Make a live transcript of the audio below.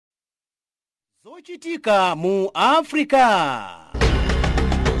Zochitika mu Africa.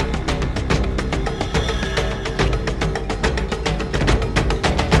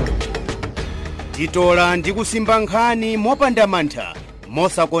 Titola ndi kusimba nkhani mopanda mantha,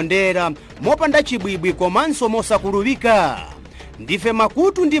 mosakondera, mopanda chibwibwi komanso mosakulubika. Ndife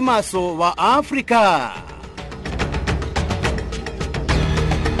makutu ndi maso wa Africa.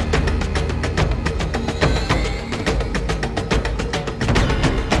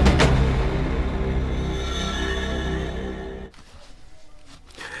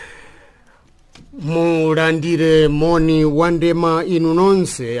 Mulandire moni wandema inu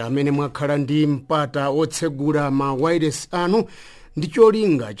nonse amene mwakhala ndi mpata otsegula ma wireless anu ndi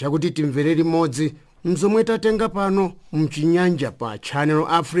cholinga chakuti timvere limodzi mzomwe tatenga pano mchinyanja pa Channel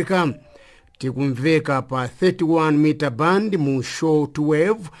Africa. Tikumveka pa 31 meter band mu short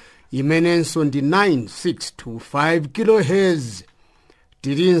wave imenenso ndi 9625 kHz.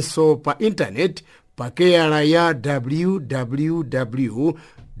 Tilinso pa internet pa keyala ya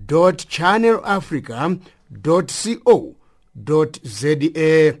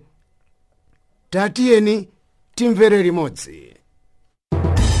www.channelafrica.co.za. Tatiyeni timvere limodzi.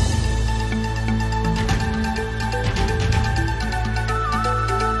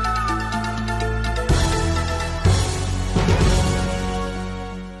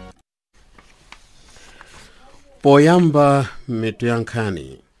 Poyamba mitu ya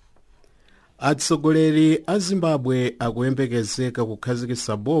nkhani. Atsogoleri a Zimbabwe akuyembekezeka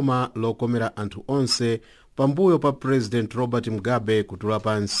kukhazikitsa boma lokomera anthu onse pambuyo pa President Robert Mugabe kutula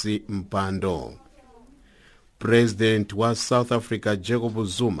pansi mpando. President wa South Africa Jacob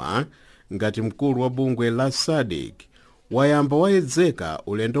Zuma ngati mkulu wa bungwe la SADC wayamba wayedzeka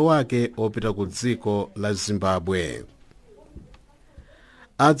ulendo wake opita ku dziko la Zimbabwe.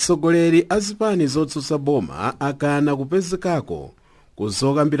 Atsogoleri a zipani zotsutsa boma akana kupezekako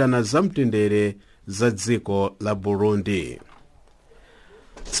kuzokambirana zamtendere za dziko la Burundi.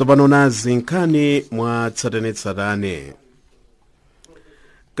 Tsopano nazi nkhani mwa tsatanetsatane.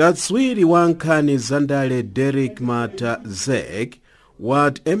 Katswiri wa nkhani za ndale Derek Matazek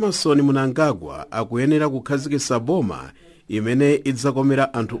wati Emerson Mnangagwa akuyenera kukhazikitsa boma imene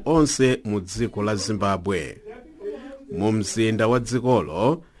idzakomera anthu onse mu dziko la Zimbabwe. Mu mzinda wa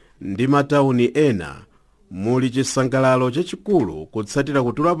dzikolo ndi matauni ena muli chisangalalo chachikulu kutsatira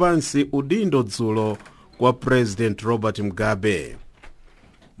kutula pansi udindo dzulo kwa President Robert Mugabe.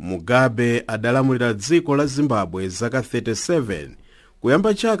 Mugabe adalamulira dziko la Zimbabwe zaka 37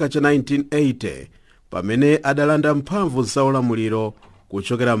 kuyamba chaka cha 1980 pamene adalanda mphamvu za ulamuliro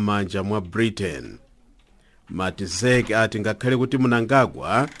kuchokera m'manja mwa Britain. Matizek ati ngakhale kuti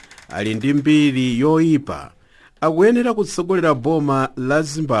Mnangagwa ali ndi mbiri yoyipa, akuyenera kutsogolera boma la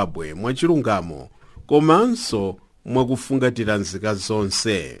Zimbabwe mwachilungamo komanso mwakufungatira nzika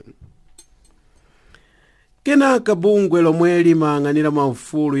zonse. Kenaka bungwe lomwe limayang'anira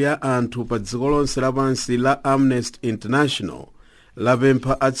maufulu ya anthu pa dziko lonse lapansi la Amnesty International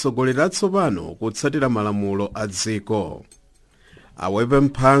lapempha atsogoleri atsopano kutsatira malamulo a dziko.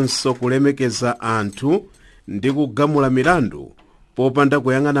 Awapemphanso kulemekeza anthu ndi kugamula milandu popanda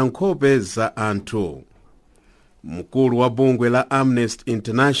kuyang'ana nkhope za anthu. Mkulu wa bungwe la Amnesty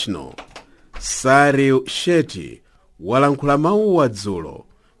International Sari Shetty walankhula mawu adzulo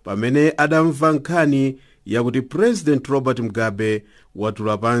pamene adamva nkhani yakuti President Robert Mugabe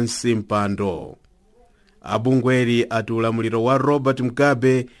watula pansi mpando. Abungweri ati ulamuliro wa Robert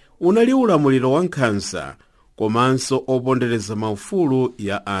Mugabe unali ulamuliro wa nkhanza komanso opondereza maufulu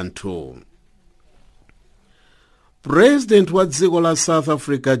ya anthu. President wa dziko la South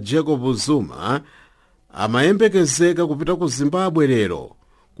Africa Jacob Zuma amayembekezeka kupita ku Zimbabwe lero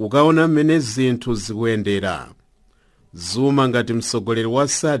kukaona mmene zinthu zikuyendera. Zuma ngati mtsogoleri wa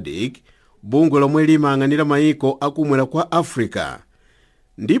SADC, bungwe lomwe limayang'anira mayiko akumwera kwa Africa,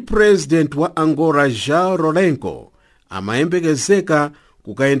 ndi President wa Angola João Lourenço amayembekezeka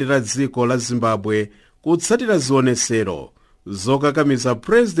kukayendera dziko la Zimbabwe kutsatira zionetsero zokakamiza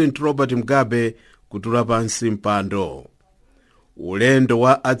President Robert Mugabe kutula pansi mpando. Ulendo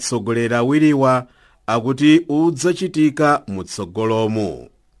wa atsogoleri awiriwa akuti udzachitika mutsogolomu.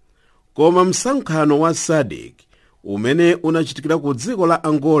 Koma msonkhano wa SADC umene unachitikira ku dziko la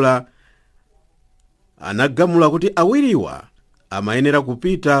Angola anagamula kuti awiriwa amayenera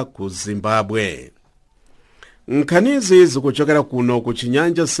kupita ku Zimbabwe. Nkhanizi zikuchokera kuno ku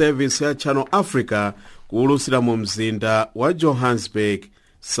Chinyanja service ya Channel Africa kuulusira mu mzinda wa Johannesburg,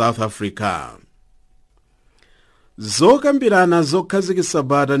 South Africa. Zokambirana zokhazikitsa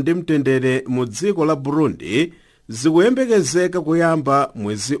bata ndi mtendere mu dziko la Burundi zikuyembekezeka kuyamba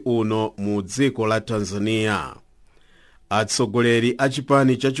mwezi uno mu dziko la Tanzania. atsogoleri a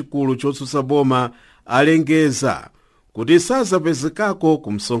chipani chachikulu chotsutsa boma alengeza kuti sazapezekako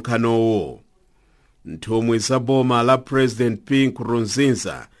ku msonkhanowo. Nthumwi za boma la President Pierre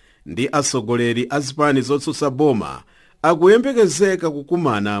Nkurunziza ndi atsogoleri a zipani zotsutsa boma akuyembekezeka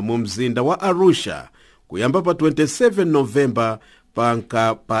kukumana mu mzinda wa Arusha kuyamba pa 27 Novemba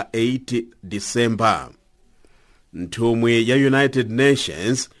mpaka pa 8 Disemba. Nthumwi ya United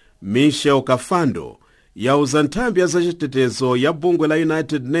Nations Michel Kafando yauza nthambi ya zachitetezo ya bungwe la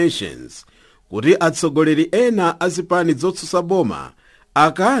United Nations kuti atsogoleri ena a zipani zotsutsa boma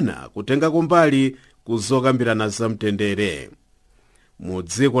akana kutenga kumbali kuzokambirana zamtendere. Mu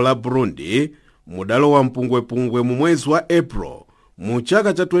dziko la Burundi mudalowa mpungwepungwe mu mwezi wa April mu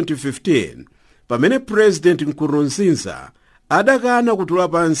chaka cha 2015 pamene President Nkurunziza adakana kutula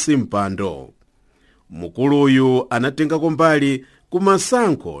pansi mpando. Mkuluyu anatenga kumbali ku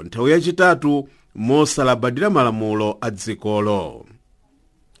masankho nthawi yachitatu mosalabadira malamulo a dzikolo.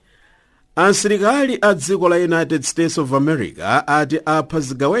 Asilikali a dziko la United States of America ati apha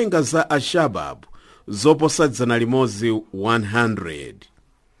zigawenga za Al-Shabaab zoposa 100.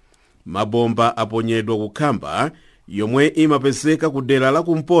 Mabomba aponyedwa kukhamba yomwe imapezeka ku dera la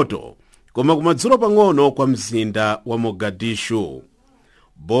kumpoto koma kumadzulo pang'ono kwa mzinda wa Mogadishu.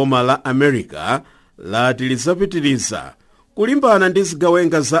 Boma la America lati lizapitiriza kulimbana ndi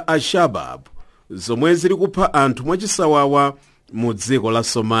zigawenga za Al-Shabaab zomwe zili kupha anthu mwachisawawa mu dziko la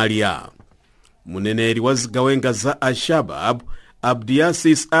Somalia. Muneneri wa zigawenga za Al-Shabaab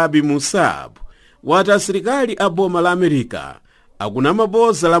Abdiasis Abi Musab wati asilikali a boma la America akunama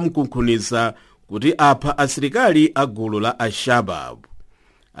boza la mkunkhuniza kuti apha asilikali a gulu la Al-Shabaab.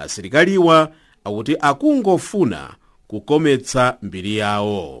 Asilikaliwa akuti akungofuna kukometsa mbiri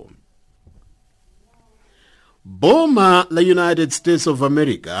yawo. Boma la United States of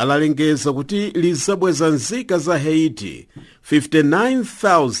America lalengeza kuti lizabweza nzika za Haiti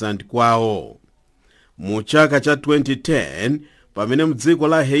 59,000 kwawo. Mu chaka cha 2010 pamene mdziko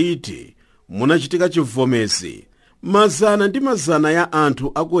la Haiti munachitika chivomezi, mazana ndi mazana ya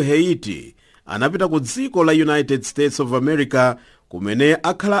anthu aku Haiti anapita ku dziko la United States of America kumene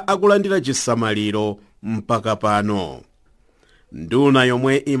akhala akulandira chisamaliro mpaka pano. Nduna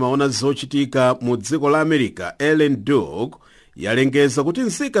yomwe imaona zochitika mu dziko la America Ellen Duke yalengeza kuti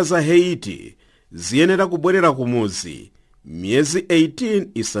nzika za Haiti ziyenera kubwerera kumuzi miyezi 18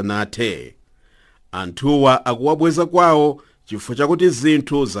 isanathe. Anthuwa akuwabweza kwawo chifukwa chakuti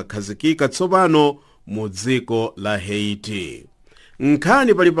zinthu zakhazikika tsopano mu dziko la Haiti.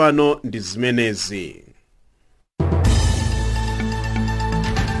 Nkhani pali pano ndi zimenezi.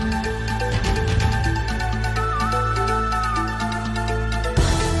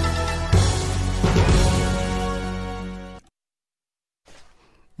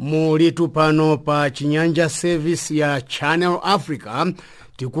 Mulitu pano pa Chinyanja service ya Channel Africa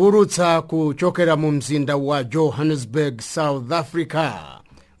tikurutsa kuchokera mu mzinda wa Johannesburg, South Africa.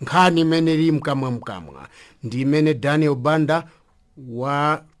 Nkhani meneri mkamwa ndi mene Daniel Banda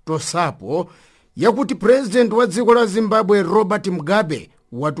wa tosapo yakuti President wa dziko la Zimbabwe Robert Mugabe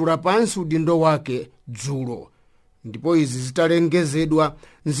watula pansi udindo wake dzulo. Ndipo izi zitalengezedwa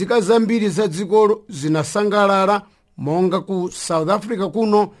nzika zambiri za dziko zinasangalala monga ku South Africa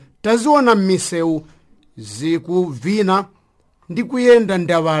kuno taziona m'misewu zikuvina ndi kuyenda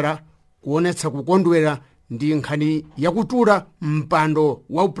ndawala kuonetsa kukondwera ndi nkhani yakutula mpando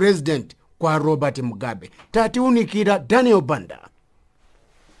wa president kwa Robert Mugabe. Tatiunikira Daniel Banda.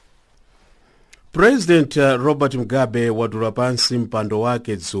 President Robert Mugabe watula pansi mpando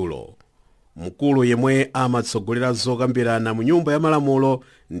wake dzulo. Mkulu yemwe amatsogolera zokambirana mu nyumba ya malamulo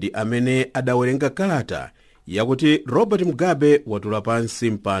ndi amene adawerenga kalata yakuti Robert Mugabe watula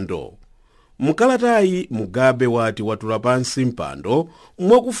pansi mpando. Mkalatayi Mugabe wati watula pansi mpando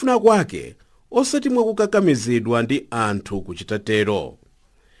mwakufuna kwake osati mwakukakamizidwa ndi anthu kuchitatero.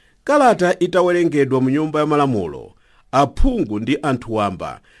 Kalata itawerengedwa mu nyumba ya malamulo, aphungu ndi anthu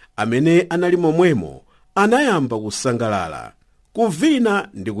wamba amene anali momwemo anayamba kusangalala, kuvina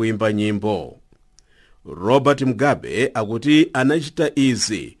ndi kuimba nyimbo. Robert Mugabe akuti anachita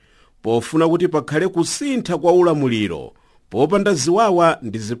izi pofuna kuti pakhale kusintha kwa ulamuliro popanda ziwawa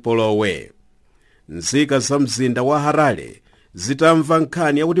ndi zipolowe. Nzika za mzinda wa Harare zitamva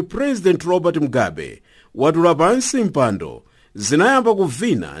nkhani yakuti President Robert Mugabe watula pansi mpando zinayamba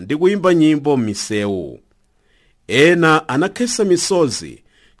kuvina ndi kuimba nyimbo m'misewu. Ena anakhesa misozi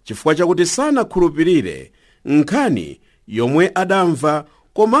chifukwa chakuti sanakhulupirire nkhani yomwe adamva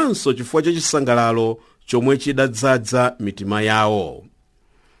komanso chifukwa cha chisangalalo chomwe chidadzaza mitima yawo.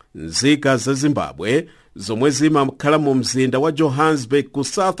 Nzika za Zimbabwe zomwe zimakhala mu mzinda wa Johannesburg ku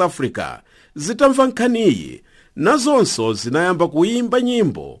South Africa zitamva nkhaniyi nazonso zinayamba kuimba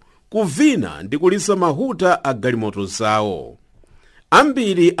nyimbo, kuvina ndi kulisa mahuta a galimoto zawo.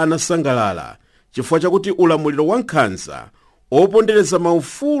 Ambiri anasangalala chifukwa chakuti ulamuliro wa nkhanza opondereza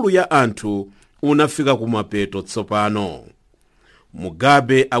maufulu ya anthu unafika kumapeto tsopano.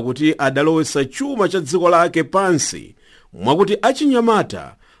 Mugabe akuti adalowesa chuma cha dziko lake pansi mwakuti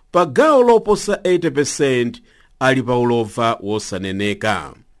achinyamata pa gawo loposa 80% ali pa ulova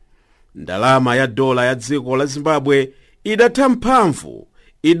wosaneneka. Ndalama ya dola ya dziko la Zimbabwe idatha mphamvu,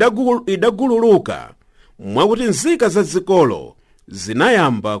 idagululuka mwakuti nzika za dzikolo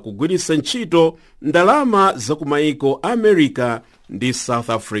zinayamba kugwiritsa ntchito ndalama za kumayiko America ndi South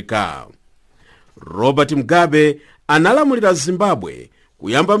Africa. Robert Mugabe analamulira Zimbabwe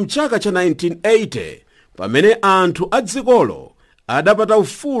kuyamba mchaka cha 1980 pamene anthu a dzikolo adapata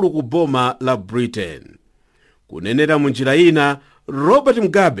ufulu ku boma la Britain. Kunenera munjira ina, Robert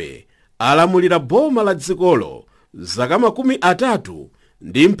Mugabe alamulira boma la dzikolo zaka 37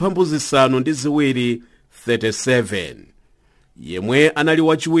 37. Yemwe anali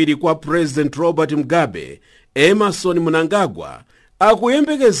wachiwiri kwa President Robert Mugabe, Emmerson Mnangagwa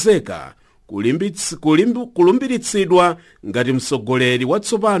akuyembekezeka kulumbiritsidwa ngati mtsogoleri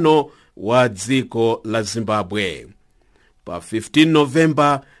watsopano wa dziko la Zimbabwe. Pa 15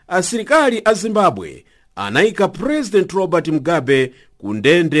 Novemba, asilikali a Zimbabwe anayika President Robert Mugabe ku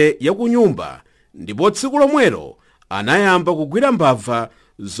ndende ya kunyumba, ndipo tsiku lomwelo anayamba kugwira mbava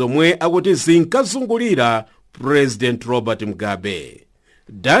zomwe akuti zinkazungulira President Robert Mugabe.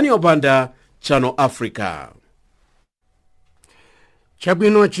 Daniel Banda, Channel Africa.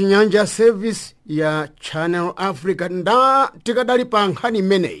 Chabwino Chinyanja service ya Channel Africa nda tikadali pa nkhani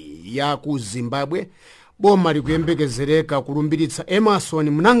imeneyi ya ku Zimbabwe. Boma likuyembekezereka kulumbiritsa Emmerson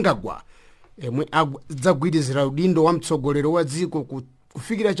Mnangagwa emwe adzagwirizira udindo wa mtsogoleri wa dziko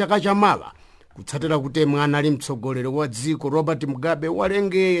kufikira chaka chamawa, kutsatira kuti mwana ali mtsogoleri wa dziko Robert Mugabe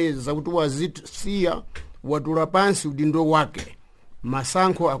walengeza kuti wazisiya watula pansi udindo wake.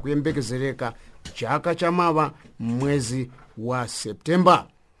 Masankho akuyembekezereka chaka chamawa mwezi wa Septemba.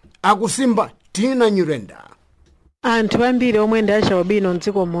 Akusimba Tina Nyirenda. Anthu ambiri omwe ndi achawabwino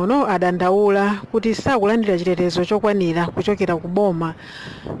mdziko muno adandaula kuti sakulandira chitetezo chokwanira kuchokera ku boma,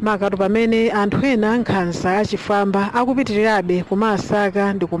 makatu pamene anthu ena ankhanza achifamba akupitirirabe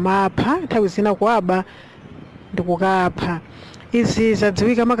kumasaka ndi kumapha, nthawi zina kuaba ndi kukapha. Izi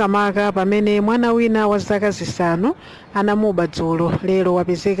zadziwika makamaka pamene mwana wina wa zaka 5 anamuba dzulo, lero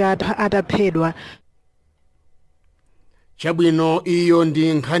wapezeka ataphedwa. Chabwino iyo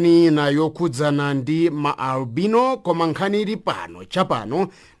ndi nkhani ina yokhudzana ndi maalbino, koma nkhani ili pano chapano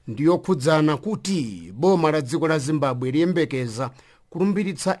ndi yokhudzana kuti boma la dziko la Zimbabwe liyembekeza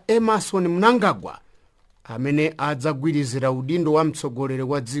kulumbiritsa Emmerson Mnangagwa amene adzagwirizira udindo wa mtsogoleri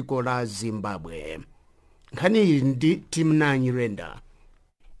wa dziko la Zimbabwe. Nkhani ili ndi Tina Nyirenda.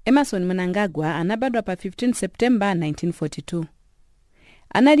 Emmerson Mnangagwa anabadwa pa 15 Septemba 1942.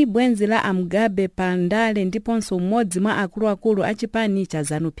 Anali bwenzi la Mugabe pa ndale ndiponso mmodzi mwa akuluakulu a chipani cha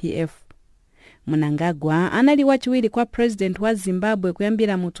ZANU-PF. Mnangagwa anali wachiwiri kwa president wa Zimbabwe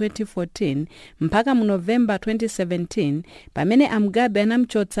kuyambira mu 2014 mpaka mu Novemba 2017 pamene Mugabe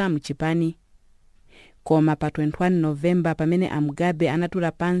anamchotsa mchipani. Koma pa 21 Novemba pamene Mugabe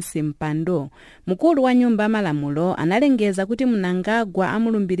anatula pansi mpando, mkulu wa nyumba malamulo analengeza kuti Mnangagwa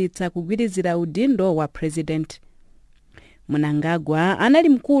amulumbiritsa kugwirizira udindo wa president. Mnangagwa anali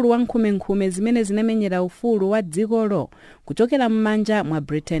mkulu wa nkhume zimene zinamenyera ufulu wa dzikolo kuchokera m'manja mwa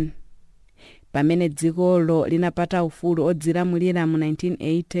Britain. Pamene dzikolo linapata ufulu odzilamulira mu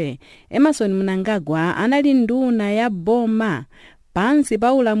 1980, Emmerson Mnangagwa anali nduna ya boma pansi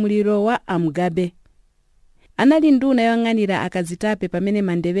pa ulamuliro wa Mugabe. Anali nduna yoyang'anira akazitape pamene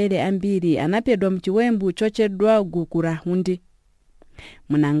mandebele ambiri anaphedwa mchiwembu chochedwa Gukurahundi.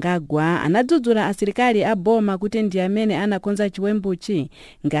 Mnangagwa anadzudzula asilikali a boma kuti ndi amene anakonza chiwembuchi,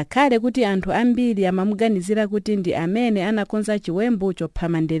 ngakhale kuti anthu ambiri amamuganizira kuti ndi amene anakonza chiwembu chopha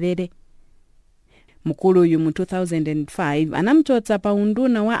mandebele. Mkuluyu mu 2005 anamchotsa pa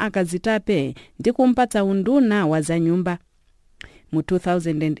unduna wa akazitape ndi kumpatsa unduna wa zanyumba. Mu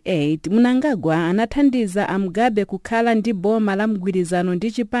 2008 Mnangagwa anathandiza Mugabe kukhala ndi boma la mgwirizano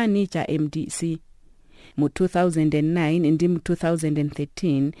ndi chipani cha MDC. Mu 2009 ndi mu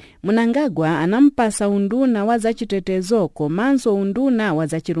 2013 Mnangagwa anampasa unduna wa zachitetezo komanso unduna wa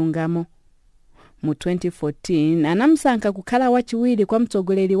zachilungamo. Mu 2014 anamsankha kukhala wachiwiri kwa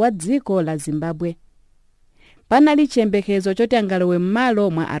mtsogoleri wa dziko la Zimbabwe. Panali chiyembekezo choti angalowe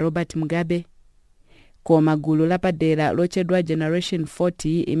m'malo mwa Robert Mugabe. koma gulu lapadera lochedwa generation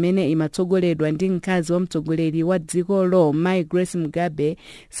 40 imene imatsogoledwa ndi mkazi wa mtsogoleri wa dzikolo Mai Grace Mugabe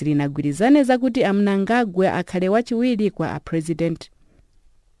silinagwirizane zakuti Mnangagwa akhale wachiwiri kwa president.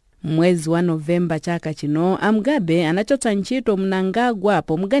 Mwezi wa Novemba chaka chino Mugabe anachotsa ntchito Mnangagwa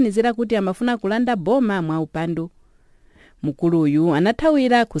pomuganizira kuti amafuna kulanda boma mwa upandu. Mkuluyu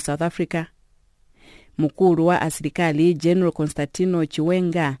anathawira ku South Africa. Mkulu wa asilikali General Constantino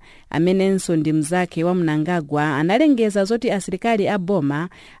Chiwenga amenenso ndi mzake wa Mnangagwa analengeza zoti asilikali a boma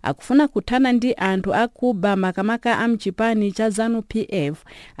akufuna kuthana ndi anthu akuba makamaka a mchipani cha ZANU-PF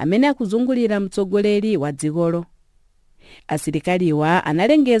amene akuzungulira mtsogoleri wa dzikolo. Asilikaliwa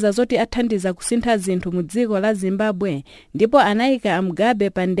analengeza zoti athandiza kusintha zinthu mu dziko la Zimbabwe ndipo anayika Mugabe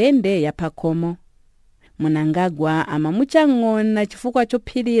pa ndende ya pakhomo. Mnangagwa amamuchang'ona chifukwa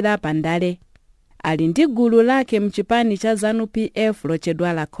chophirira pandale. Ali ndi gulu lake mchipani cha ZANU-PF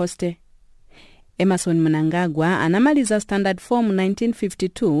lochedwa la Coste. Emerson Mnangagwa anamaliza standard form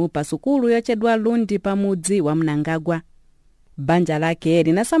 1952 pa sukulu yochedwa Lundi pa mudzi wa Mnangagwa. Banja lake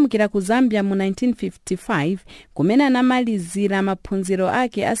linasamukira ku Zambia mu 1955 kumene anamalizira maphunziro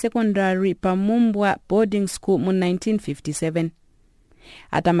ake a secondary pa Mumbwa boarding school mu 1957.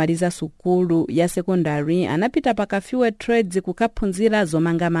 Atamaliza sukulu ya secondary anapita pa Kafue Trades kukaphunzira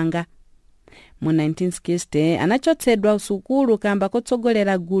zomangamanga. Mu 1960 anachotsedwa usukulu kamba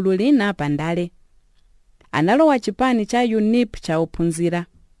kotsogolera gulu lina pandale. Analowa chipani cha UNIP cha uphunzira.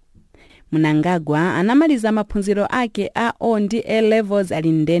 Mnangagwa anamaliza maphunziro ake a O ndi A levels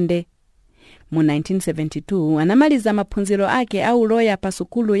ali ndende. Mu 1972 anamaliza maphunziro ake a uloya pa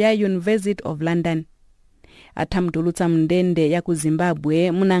sukulu ya University of London. Atamtulutsa mndende ya ku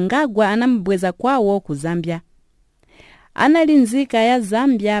Zimbabwe, Mnangagwa anambweza kwawo ku Zambia. Anali nzika ya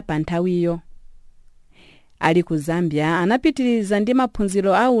Zambia pa nthawiyo. Ali ku Zambia anapitiriza ndi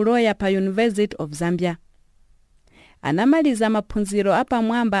maphunziro a uloya pa University of Zambia. Anamaliza maphunziro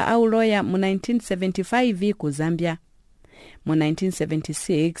apamwamba a uloya mu 1975 ku Zambia. Mu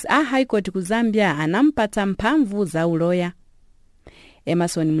 1976 a High Court ku Zambia anampatsa mphamvu za uloya.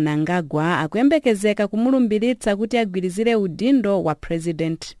 Emerson Mnangagwa akuyembekezeka kumulumbiritsa kuti agwirizire udindo wa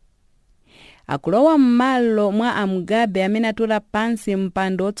president. Akulowa mmalo mwa Mugabe amene atula pansi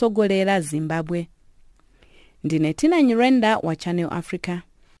mpando otsogolera Zimbabwe. Ndine Chinyanja wa Channel Africa.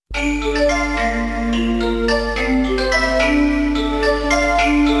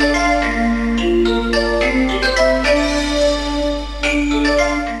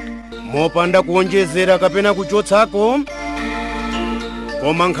 Mopanda kuonjezera kapena kuchotsako,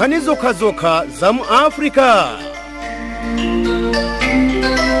 koma nkhani zokhazokha za mu Africa.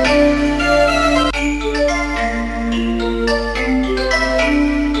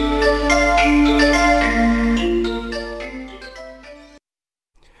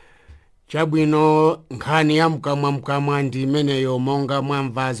 Chabwino nkhani ya mkamwa ndi imeneyo monga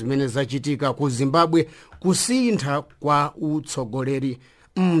mwamva zimene zachitika ku Zimbabwe kusintha kwa utsogoleri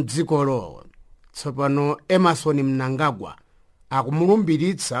mdzikolo. Tsopano Emerson Mnangagwa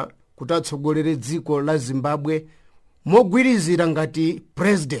akumulumbiritsa kuti atsogolere dziko la Zimbabwe mogwirizira ngati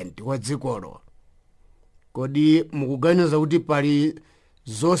president wa dzikolo. Kodi mukuganiza kuti pali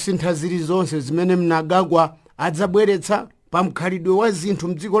zosintha zilizonse zimene Mnangagwa adzabweretsa pa mkhalidwe wa zinthu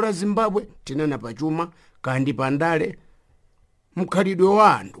mdziko la Zimbabwe? Tinena pachuma kandi pandale mkhalidwe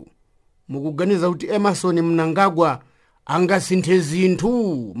wa anthu. Mukuganiza kuti Emerson Mnangagwa angasinthe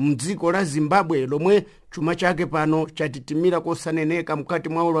zinthu mdziko la Zimbabwe lomwe chuma chake pano chatitimira kosaneneka mkati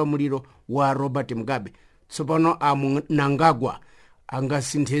mwa ulamuliro wa Robert Mugabe? Tsopano Mnangagwa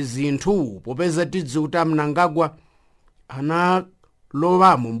angasinthe zinthu popeza tidziwa kuti Mnangagwa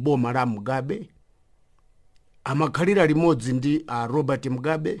analowamo mboma la Mugabe, amakhalira limodzi ndi Robert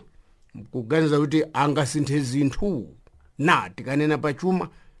Mugabe. Mukuganiza kuti angasinthe zinthu na tikanena pachuma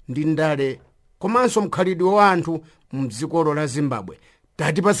ndi ndale komanso mkhalidwe wa anthu mdziko la Zimbabwe?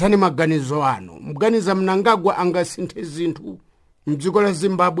 Tatipatsani maganizo anu. Muganiza Mnangagwa angasinthe zinthu mdziko la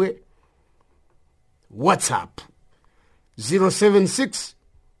Zimbabwe? WhatsApp 076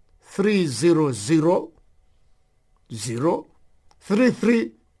 300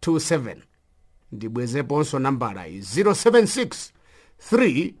 03327. Ndibwezeponso nambala 076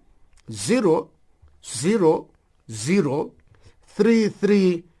 300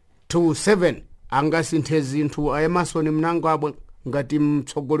 3327. Angasinthe zinthu a Emerson Mnangagwa ngati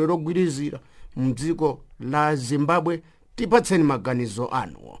mtsogoleri ogwirizira mdziko la Zimbabwe? Tipatseni maganizo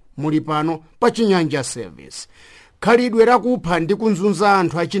anu. Muli pano pa Chinyanja Service. Khalidwe lakupha ndi kunzunza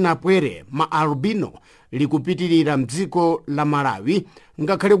anthu achinapwere ma albino likupitirira mdziko la Malawi,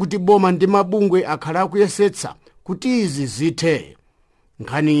 ngakhale kuti boma ndi mabungwe akhala akuyesetsa kuti izi zithe.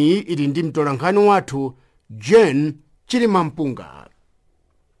 nkhani iyi ili ndi mtolankhani wathu Jane Chilimampunga.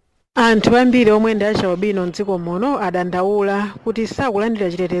 Anthu ambiri omwe ndi achawabwino mdziko muno adandaula kuti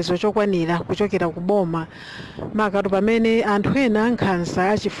sakulandira chitetezo chokwanira kuchokera ku boma makatu pamene anthu ena ankhanza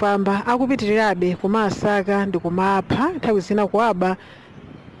achifwamba akupitirirabe kumasaka ndi kumapha, nthawi zina kuaba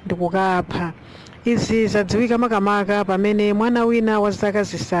ndi kukapha. Izi zadziwika makamaka pamene mwana wina wa zaka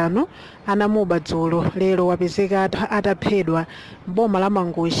zisanu anamuba dzulo lero wapezeka ataphedwa m'boma la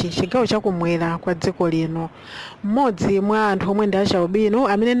Mangochi, chigawo chakumwera kwa dziko lino. Mmodzi mwa anthu omwe ndi achawabwino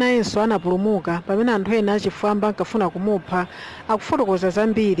amene nayenso anapulumuka pamene anthu ena achifwamba ankafuna kumupha akufotokoza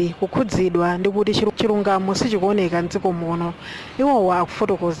zambiri kukhudzidwa ndi kuti chilungamo sichikuoneka mdziko muno. Iwowa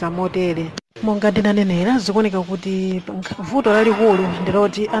akufotokoza motere: monga ndinanenera, zikuoneka kuti vuto lalikulu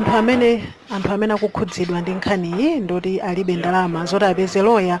ndiloti anthu amene akukhudzidwa ndi nkhaniyi ndoti alibe ndalama zoti apeze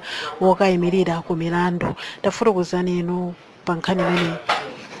loya wokayimirira ku milandu. Tafotokozani inu pa nkhani imeneyi.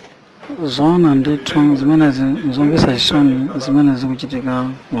 Zoona ndithu zimene zomvetsa chisoni zimene zikuchitika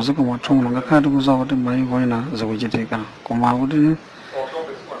muziko mwathu muno, ngakhale tikudziwa kuti mayiko ena zikuchitika, koma kuti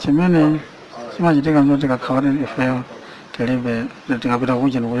chimene chimachitika nzoti tikakhala kuti ifeyo tilibe tikapita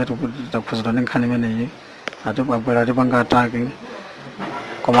kunja ndikuti takhudzidwa ndi nkhani imeneyi atibwera tipanga ataki,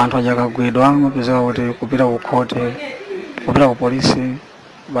 koma anthu aja akagwidwa amapezeka kuti kupita ku khoti, kupita ku polisi,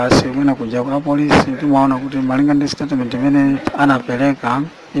 basi kwina kuja kwa polisi timaona kuti malinga ndi statement imene anapereka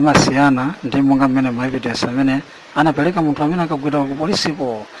imasiyana ndi monga mmene ma evidence amene anapereka munthu amene akagwidwa ku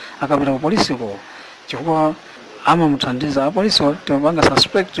polisiko, akapita ku polisiko, chifukwa amamuthandiza apolisi tipanga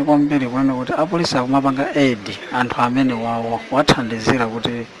suspect kwambiri kuona kuti apolisi akumapanga aid anthu amene wawo wathandizira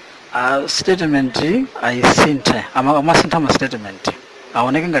kuti statement ayisinthe, amasintha ma statement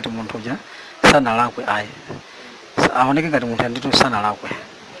aoneke ngati munthu uja sanalakwe, aoneke ngati munthu andito sanalakwe.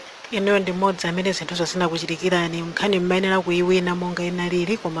 Ineyo ndi mmodzi amene zinthuzo zinakuchitikirani, nkhani mmayenera kuyiwina monga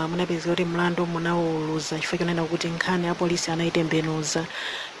inalili, koma munapezeka kuti mlandu munawuluza chifukwa chonena kuti nkhani ya polisi anayitembenuza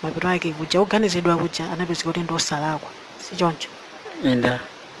mapeto ake kuja kuganizidwa kuja anapezeka kuti ndi osalakwa, si choncho? Inde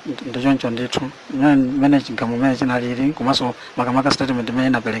ndi choncho ndithu mmene chigamu mmene chinalili, komanso makamaka statement imene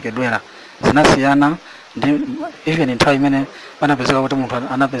inaperekedwera zinasiyana ndi even nthawi imene anapezeka kuti munthu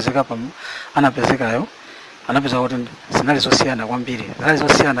anapezekayo anapezeka kuti zinali zosiyana kwambiri, zinali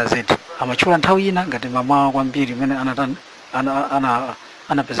zosiyana zedi. Amatchula nthawi ina ngati mamawa kwambiri imene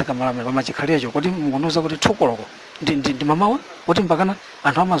anapezeka malamula pamachikhalira kuti mukunuza kuti thukoloko ndi mamawa, kuti mpakana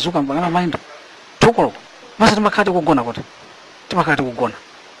anthu amazuka mpakana mainda thukoloko masa timakhati kugona, kuti timakhati kugona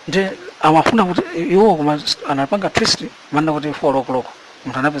ndi amafuna kuti iwo koma anapanga twist manena kuti 4 o'clock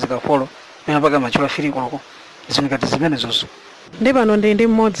munthu anapezeka 4 pena paka amachula 3 o'clock, zimikati zimene zonso. Ndi pano ndi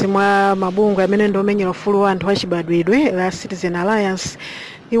mmodzi mwa mabungwe amene ndomenyera ufulu wa anthu achibadwidwe la Citizen Alliance.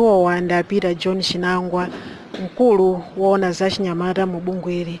 Iwowa ndi Peter John Chinangwa, mkulu woona za chinyamata mu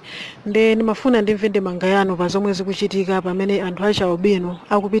bungweli. Ndimafuna ndimve ndemanga yanu pa zomwe zikuchitika pamene anthu achawabwino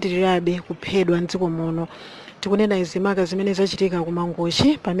akupitirirabe kuphedwa mdziko muno. Tikunena izi maka zimene zachitika ku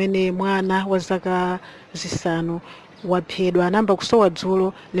Mangochi pamene mwana wa zaka zisanu waphedwa, anamba kusowa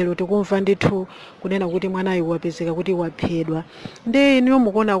dzulo, lero tikumva ndithu kunena kuti mwanayo wapezeka kuti waphedwa. Ndi iniyo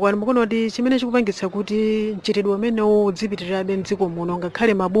mukuona kuti chimene chikupangitsa kuti mchitidwe umenewu udzipitirirabe mdziko muno,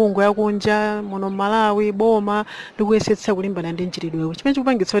 ngakhale mabungwe akunja muno Malawi, boma likuyesetsa kulimbana ndi mchitidwewu, chimene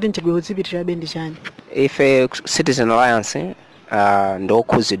chikupangitsa kuti mchitidwewu udzipitirirabe ndi chani? Ife Citizen Alliance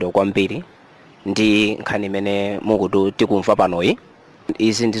ndokhudzidwa kwambiri ndi nkhani imene mukuti tikumva panoyi.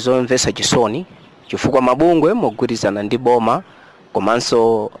 Izi ndizomvetsa chisoni chifukwa mabungwe mogwirizana ndi boma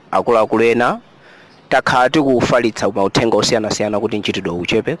komanso akuluakulu ena takhala tikufalitsa mauthenga osiyanasiyana kuti mchitidwe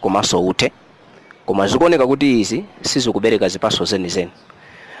uchepe komanso uthe, koma zikuoneka kuti izi sizikubereka zipatso zenizeni.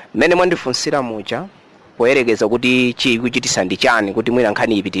 Mmene mwandifunsira muja poyerekeza kuti chikuchitisa ndi chani kuti mwina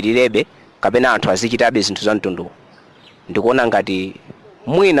nkhani ipitirirabe kapena anthu azichitabe zinthu za mtundu, ndikuona ngati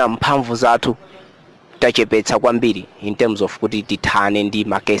mwina mphamvu zathu tachepetsa kwambiri in terms of kuti tithane ndi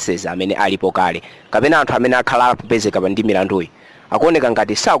ma cases amene alipo kale, kapena anthu amene akhala apezeka ndi milanduyi akuoneka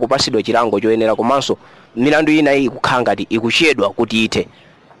ngati sakupasidwa chilango choyenera, komanso milandu ina ikukhala ngati ikuchedwa kuti ithe,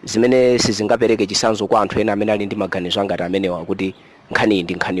 zimene sizingapereke chisanzo kwa anthu ena amene ali ndi maganizo angati amenewa kuti nkhani iyi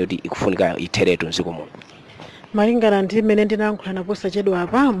ndi nkhani yoti ikufunika itheretu mdziko muno. Malingana ndi mmene ndinayankhulana posachedwa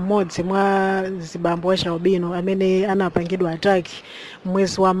apa, mmodzi mwa zibambo achawabwino amene anapangidwa ataki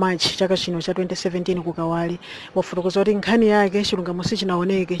mwezi wa March chaka chino cha 2017 kukawali, wafotokoza kuti nkhani yake chilungamo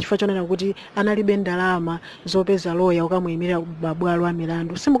sichinaoneke chifukwa chonena kuti analibe ndalama zopeza loya ukamuyimira babwalo a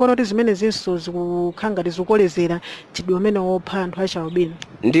milandu. Simukuona kuti zimene zinso zikukhala ngati zikukolezera mchitidwe umene wopha anthu achawabwino?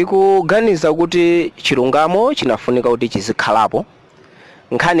 Ndikuganiza kuti chilungamo chinafunika kuti chizikhalapo.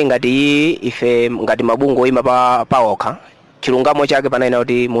 Nkhani ngati iyi ife ngati mabungwe oyima pawokha chilungamo chake panena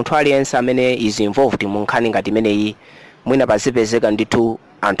kuti munthu aliyense amene is involved mu nkhani ngati imeneyi mwina pazipezeka ndithu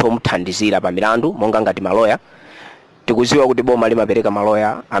anthu omuthandizira pa milandu monga ngati maloya. Tikuziwa kuti boma limapereka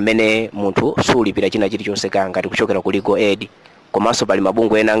maloya amene munthu sulipira china chilichonse kaya ngati kuchokera ku legal aid, komanso pali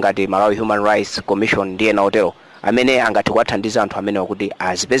mabungwe ena ngati Malawi Human Rights Commission ndi ena otero amene angati kuwathandiza anthu amene kuti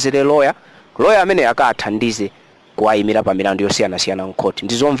azipezere loya amene akathandize kuwayimira pa milandu yosiyanasiyana mkhoti.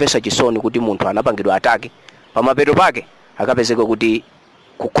 Ndizomvetsa chisoni kuti munthu anapangidwa ataki pamapeto pake akapezeka kuti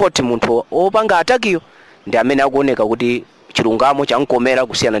ku khoti munthu opanga atakiyo ndi amene akuoneka kuti chilungamo chamkomera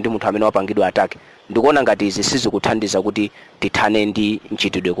kusiyana ndi munthu amene wapangidwa ataki. Ndikuona ngati izi sizikuthandiza kuti tithane ndi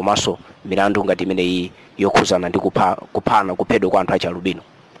mchitidwe komanso milandu ngati imeneyi yokhuzana ndi kuphana kuphedwa kwa anthu achalubino.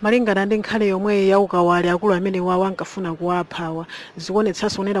 Malingana ndi nkhani yomwe ya ukawali akulu amene wawo ankafuna kuwaphawa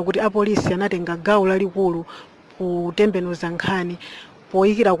zikuonetsanso kunena kuti apolisi anatenga gawo lalikulu kutembenuza nkhani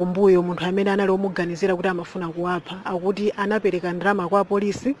poyikira kumbuyo munthu amene anali omuganizira kuti amafuna kuwapha. Akuti anapereka ndalama kwa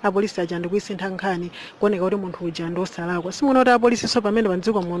apolisi aja ndikuisintha nkhani kuoneka kuti munthu uja ndosalakwa. Simuona kuti apolisi so pamene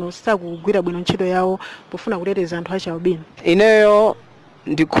pandziko muno sakugwira bwino ntchito yawo pofuna kuteteza anthu achalubino? Ineyo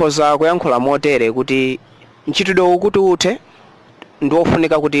ndikhoza kuyankhula motere kuti mchitidwe kuti uthe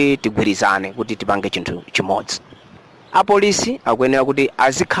ndiofunika kuti tigwirizane kuti tipange chinthu chimodzi. Apolisi akuyenera kuti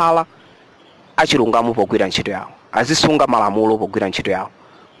azikhala achilungamo pogwira ntchito yawo, azisunga malamulo pogwira ntchito yawo,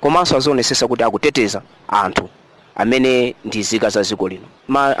 komanso azionesesa kuti akuteteza anthu amene ndi zika za dziko lino.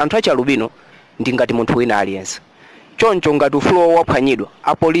 Anthu achalubino ndi ngati munthu wina aliyense. Choncho ngati ufulu waphwanyidwa,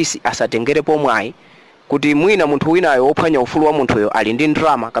 apolisi asatengerepo mwayi kuti mwina munthu winayo wophwanya ufulu wa munthuyo ali ndi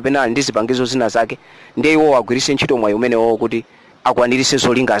ndalama kapena ali ndi zipangizo zina zake, ndiye iwo agwiritse ntchito mwayi umenewo kuti akwaniritse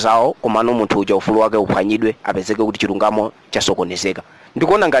zolinga zawo, komano munthu uja ufulu wake uphwanyidwe apezeke kuti chilungamo chasokonezeka.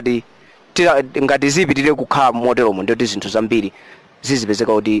 Ndikuona ngati zipitire kukhala moteromo ndiyoti zinthu zambiri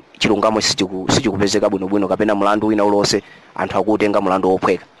zizipezeka kuti chilungamo sichikupezeka bwinobwino kapena mulandu wina ulonse anthu akutenga mulandu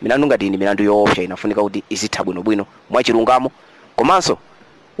wophweka. Milandu ngati ini milandu yoopsa inafunika kuti izitha bwinobwino mwa chilungamo, komanso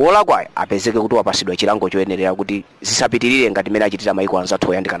wolakwayo apezeke kuti wapasidwa chilango choyenerera kuti zisapitirire ngati mene achitira maiko anzathu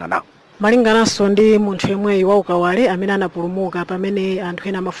oyandikana nawo. Malingananso ndi munthu yemweyi wa ukawale amene anapulumuka pamene anthu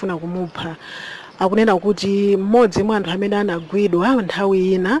ena amafuna kumupha, akunena kuti mmodzi mwa anthu amene anagwidwa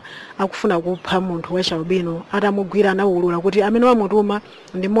nthawi ina akufuna kupha munthu wachalubino atamugwira anawulula kuti amene wamutuma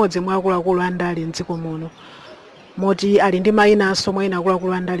ndi mmodzi mwa akuluakulu andale mdziko muno, moti ali ndi mayinanso mwa ena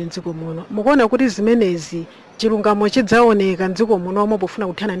akuluakulu andale mdziko muno. Mukuona kuti zimenezi chilungamo chidzaoneka mdziko muno omwe pofuna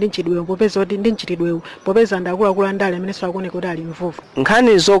kuthana ndi mchitidwewo, popeza kuti ndi mchitidwewo popeza ndi akuluakulu andale amenenso akuoneka kuti ali mvuvu.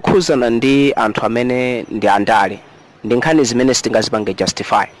 Nkhani zokhuzana ndi anthu amene ndi andale ndi nkhani zimene sitingazipange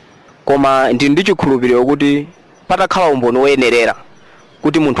justify, koma ndi chikhulupiriro kuti patakhala umboni woyenerera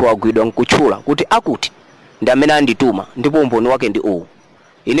kuti munthu wagwidwa nkutchula kuti akuti ndi amene andituma ndipo umboni wake ndi uwu,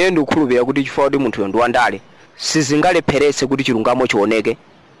 ineyo ndikukhulupirira kuti chifukwa kuti munthuyo ndi wandale sizingalepheretse kuti chilungamo chioneke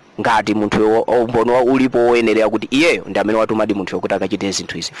ngati munthuyo umboni ulipo woyenerera kuti iyeyo ndi amene watumadi munthuyo kuti akachite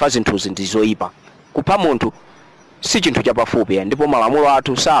zinthu izi. Fa zinthuzi ndi zoyipa. Kupha munthu si chinthu chapafupi, ndipo malamulo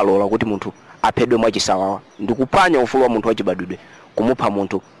athu salola kuti munthu aphedwe mwachisawawa. Ndikuphwanya ufulu wa munthu wachibadwidwe kumupha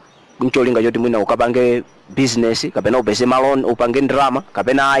munthu ncholinga choti mwina ukapange business kapena upeze malon upange drama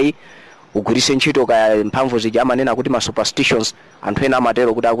kapena ayi ugwiritse ntchito kaya mphamvu zija amanena kuti ma superstitions. Anthu ena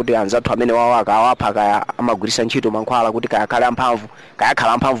amatero kuti akuti anzathu amene wawaka awapha kaya amagwiritsa ntchito mankhwala kuti kaya khala amphamvu kaya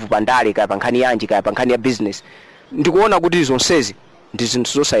khala amphamvu pandale kaya pankhani yanji kaya pankhani ya business. Ndikuona kuti zonsezi ndi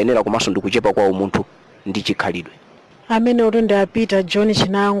zinthu zosayenera komanso ndikuchepa kwa umunthu ndi chikhalidwe. Amene utonde apita John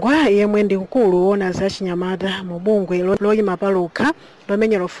Chinangwa yemwe ndi mkulu wona za chinyamata mu bungwe loyima palokha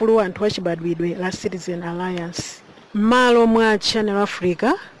lomenyera ufulu wa anthu achibadwidwe la Citizen Alliance. Malo mwa Channel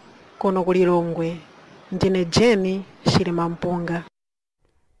Africa kono kulilongwe ndine Jeni Chilimampunga.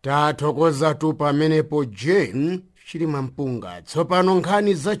 Tathokoza tu pamenepo Jane Chilimampunga. Tsopano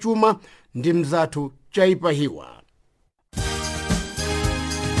nkhani zachuma ndi mzathu Chaipahiwa.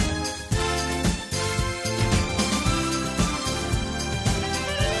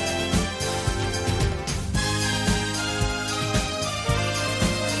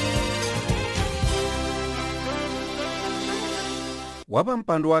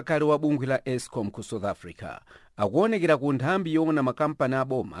 Wapampando wakale wa bungwe la Eskom ku South Africa akuonekera ku nthambi yoona makampani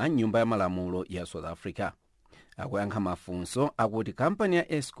aboma nyumba ya malamulo ya South Africa. Akuyankha mafunso akuti kampani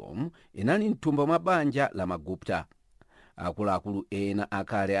ya Eskom inali mthumba mwa banja la Magupta. Akuluakulu ena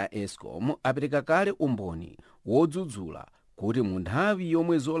akale a Eskom apereka kale umboni wodzudzula kuti mu nthawi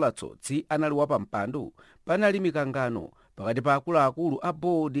yomwe Zolatsotsi anali wapampando panali mikangano pakati pa akuluakulu a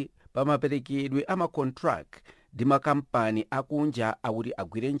bodi pa maperekedwe a makontrakt ndi makampani akunja akuti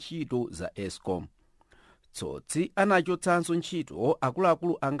agwire ntchito za Eskom. Tsotsi anachotsanso ntchito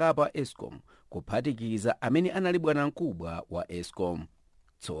akuluakulu angapo a Eskom kuphatikiza amene anali bwanamkubwa wa escom.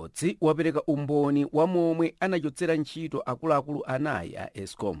 tsotsi wapereka umboni wa momwe anachotsera ntchito akuluakulu anayi a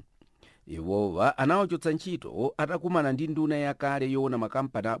escom. iwowa anawachotsa ntchito atakumana ndi nduna yakale yoona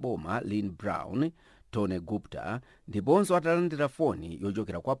makampani aboma Lynn Brown, Tony Gupta, ndiponso atalandira foni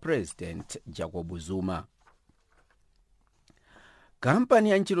yochokera kwa President Jacob Zuma. kampani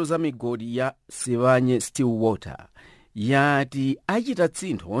ya ntchito za migodi ya Sibanye Stillwater yati achita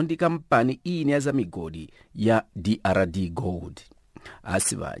tsintho ndi kampani ine ya za migodi ya DRD Gold.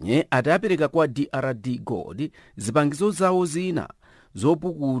 Asibanye atapereka kwa DRD Gold zipangizo zawo zina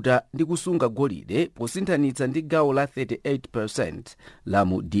zopukuta ndi kusunga golide posinthanitsa ndi gawo la 38% la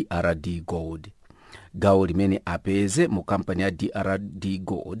mu DRD Gold. gawo limene apeze mu kampani ya DRD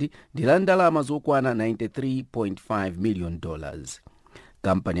Gold ndi la ndalama zokwana $93.5 million.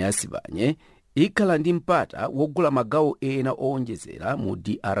 kampani ya Sibanye ikhala ndi mpata wogula magawo ena owonjezera mu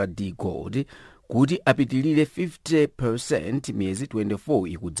DRD Gold kuti apitilire 50% miyezi 24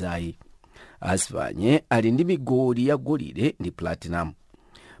 ikudzayi. Asibanye ali ndi migodi ya golide ndi platinum.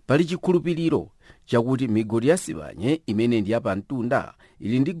 pali chikhulupiriro chakuti migodi ya Sibanye imene ndi yapamtunda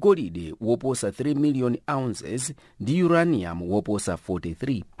ili ndi golide woposa 3 million ounces ndi uranium woposa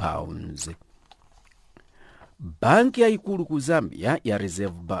 43 pounds. banki yayikulu ku Zambia ya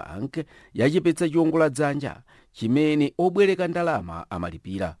Reserve Bank yachepetsa chiwongoladzanja chimene obwereka ndalama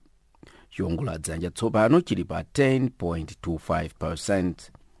amalipira. chiwongoladzanja tsopano chili pa 10.25%.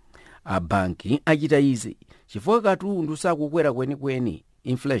 abanki achita izi chifukwa katundu sakukwera kwenikweni,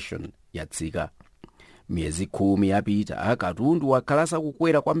 inflation yatsika. miyezi 10 yapita katundu wakhala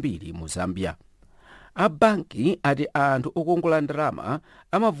sakukwera kwambiri mu Zambia. abanki ati anthu okongola ndalama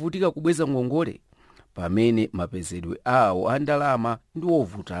amavutika kubweza ngongole pamene mapezedwe awo a ndalama ndi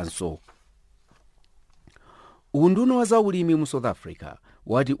ovutanso. unduna wa zaulimi mu South Africa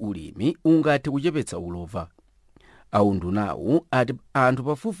wati ulimi ungathe kuchepetsa ulova. aundunawu ati anthu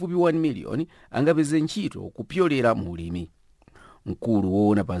pafupifupi 1 million angapeze ntchito kupyolera mu ulimi. mkulu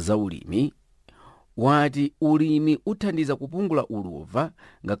woona pa zaulimi wati ulimi uthandiza kupungula ulova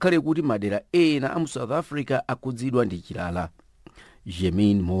ngakhale kuti madera ena a mu South Africa akhudzidwa ndi chilala.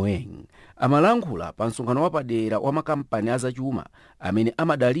 Jemin Moeng amalankhula pa msonkhano wapadera wa makampani azachuma amene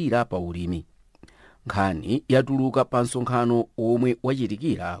amadalira pa ulimi. nkhani yatuluka pa msonkhano omwe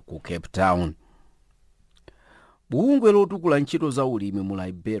wachitikira ku Cape Town. bungwe lotukula ntchito za ulimi mu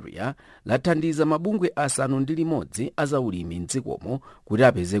Liberia lathandiza mabungwe 6 a zaulimi mdzikomo kuti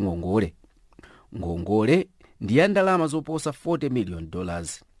apeze ngongole. ngongole ndi ya ndalama zoposa $40 million.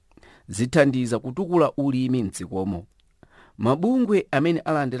 zithandiza kutukula ulimi mdzikomo. mabungwe amene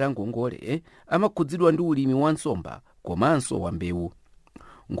alandira ngongole amakhudzidwa ndi ulimi wa nsomba komanso wa mbewu.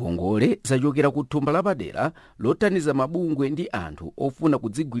 ngongole zachokera ku thumba lapadera lothandiza mabungwe ndi anthu ofuna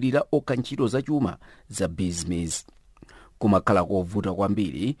kudzigwirira okha ntchito zachuma za business. kumakhala kovuta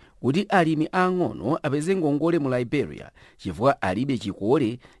kwambiri kuti alimi ang'ono apeze ngongole mu Liberia chifukwa alibe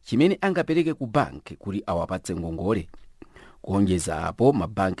chikole chimene angapereke ku banki kuti awapatse ngongole. kuonjeza apo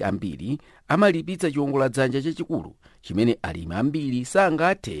mabanki ambiri amalipitsa chiwongoladzanja chachikulu chimene alimi ambiri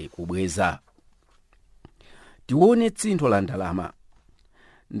sangathe kubweza. tione tsintho la ndalama.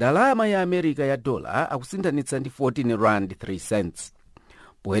 ndalama ya America ya dola akusinthanitsa ndi 14 rand 3 cents.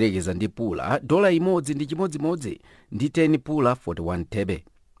 poyerekeza ndi pula dola imodzi ndi chimodzimodzi ndi 10 pula 41 thebe.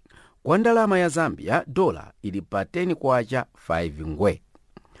 kwa ndalama ya Zambia dola ili pa 10 kwacha 5 ngwe.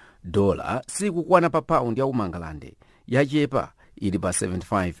 dola sikukwana pa paundi ya umangalande yachepa ili pa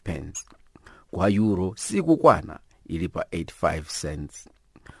 75 pence. kwa euro sikukwana ili pa 85 cents.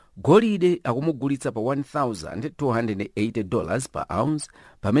 golide akumugulitsa pa $1,280 per ounce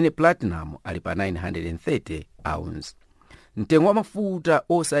pamene platinum ali pa 930 ounce. mtengo wa mafuta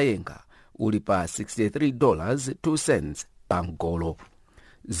osayenga uli pa $63.02 pa mgolo.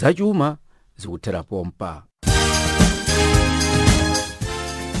 zachuma zikuthera pompa.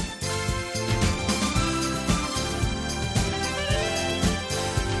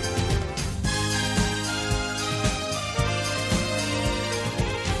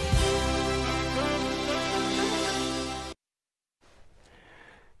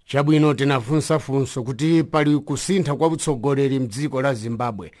 chabwino tinafunsafunso kuti pali kusintha kwa utsogoleri mdziko la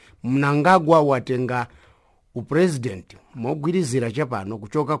Zimbabwe. Mnangagwa watenga upresidenti mogwirizira chapano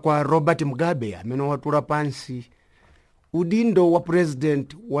kuchoka kwa Robert Mugabe amene watula pansi udindo wa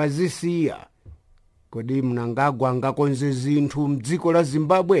president wazisiya. kodi Mnangagwa angakonze zinthu mdziko la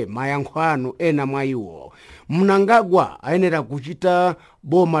Zimbabwe? mayankho anu ena mwa iwo. Mnangagwa ayenera kuchita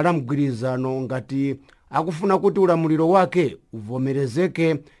boma la mgwirizano ngati akufuna kuti ulamuliro wake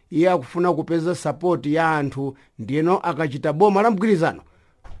uvomerezeke. iye akufuna kupeza sapoti ya anthu, ndiyeno akachita boma la mgwirizano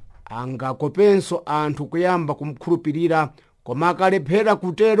angakopenso anthu kuyamba kumkhulupirira, koma akalephera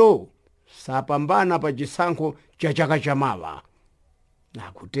kutero sapambana pa chisankho cha chaka chamawa.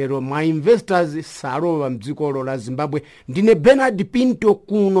 Akutero ma investors salowa mdzikolo la Zimbabwe. Ndine Bernard Pinto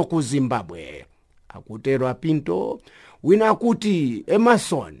kuno ku Zimbabwe. Akutero apinto wina akuti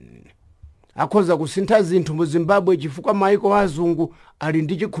Emerson akhoza kusintha zinthu mu Zimbabwe chifukwa maiko azungu ali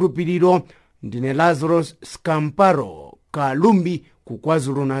ndi chikhulupiriro. Ndine Lazarus Scamparo Kalumbi ku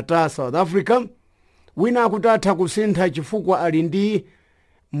KwaZulu Natal, South Africa. Wina akuti atha kusintha chifukwa ali ndi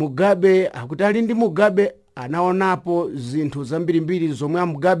Mugabe. Akuti ali ndi Mugabe anaonapo zinthu zambirimbiri zomwe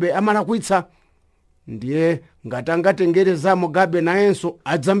Mugabe amalakwitsa, ndiye ngati angatengere za Mugabe nayenso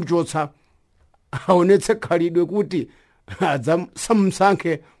adzamchotsa, aonetse khalidwe kuti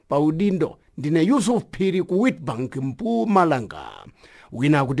adzamsankhe pa udindo. Ndine Yusuf Phiri ku Witbank Mpumalanga.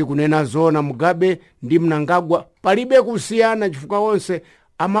 Wina akuti kunena zona Mugabe ndi Mnangagwa palibe kusiyana chifukwa onse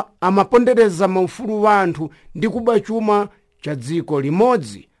amapondereza maufulu wa anthu ndi kuba chuma cha dziko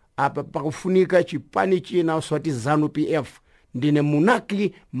limodzi. Apa pakufunika chipani china osati ZANU-PF. Ndine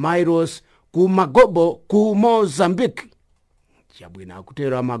Munaki Mairos ku Magobo ku Mozambique. Chabwino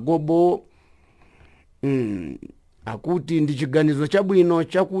akutero Amagobo. Akuti ndi chiganizo chabwino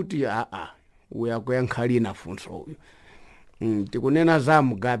chakuti uya kuyankhali na funso uyu. Tikunena za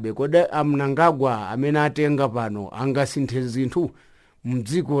Mugabe, kode Mnangagwa amene atenga pano angasinthe zinthu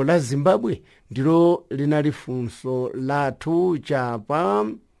mdziko la Zimbabwe? Ndilo linali funso lathu chapa.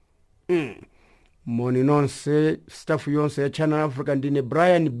 Moni nonse staff yonse ya Channel Africa. Ndine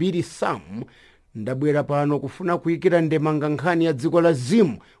Brian Billy Sam, ndabwera pano kufuna kuyikira ndemanga nkhani ya dziko la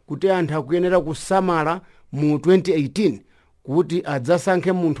Zimu kuti anthu akuyenera kusamala mu 2018 kuti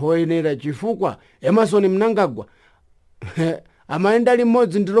adzasankhe munthu woyenera, chifukwa Emerson Mnangagwa amaenda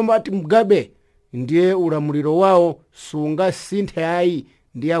limodzi ndilomba ati Mugabe ndiye ulamuliro wawo sungasinthe ayi,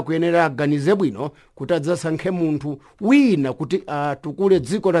 ndiye akuyenera aganize bwino kuti adzasankhe munthu wina kuti atukule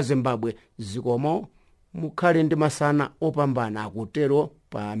dziko la Zimbabwe. Zikomo mukhale ndi masana opambana. Akutero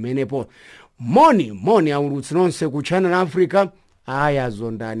pamenepo. Moni aulutsi nonse ku Channel Africa. Aya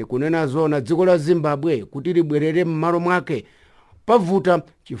zondani kunena zona dziko la Zimbabwe kuti libwerere m'malo mwake pavuta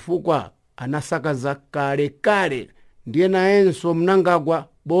chifukwa anasakaza kale. Ndiye nayenso Mnangagwa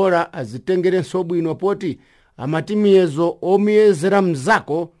bora azitengerenso bwino poti amatimiyezo omiyezera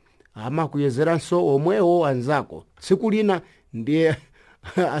mzako amakuyezeranso omwewo anzako. Tsiku lina ndiye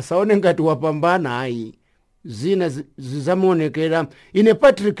asaone ngati wapambana ayi, zina zizamuonekera. Ine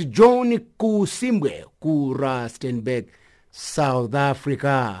Patrick John Kusimbwe ku Rustenburg, South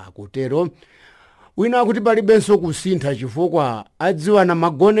Africa. Kutero wina akuti palibenso kusintha chifukwa adziwana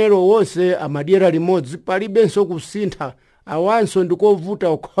magonero wonse amadyera limodzi. Palibenso kusintha, awanso ndikovuta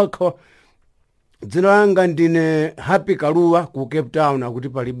okhokho. Dzina langa ndine Happy Kaluwa ku Cape Town. Akuti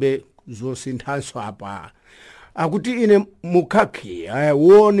palibe zosinthanso apa. Akuti ine Mukhakhi,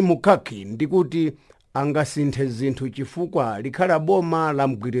 woni Mukhakhi ndikuti angasinthe zinthu chifukwa likhala boma la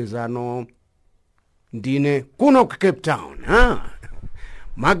mgwirizano. Ndine kuno ku Cape Town.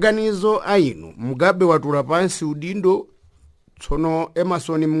 Maganizo ainu. Mugabe watula pansi udindo, tsono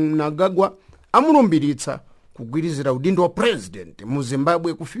Emerson Mnangagwa amulumbiritsa kugwirizira udindo wa president mu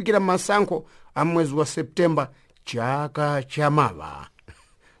Zimbabwe kufikira masankho a mwezi wa Septemba chaka chamawa.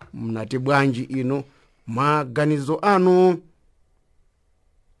 Mnati bwanji ino maganizo anu?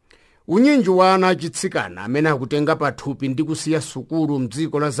 Unyinji wa ana achitsikana amene akutenga pathupi ndi kusiya sukulu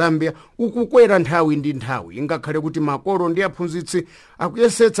mdziko la Zambia ukukwera nthawi ndi nthawi, ngakhale kuti makolo ndi aphunzitsi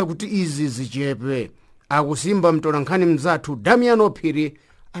akuyesetsa kuti izi zichepe. Akusimba mtolankhani mzathu Damian Ophiri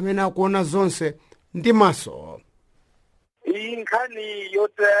amene akuona zonse ndi maso. Iyi nkhani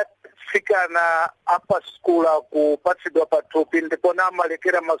yotafikana apa skula kupatsidwa pathupi ndipo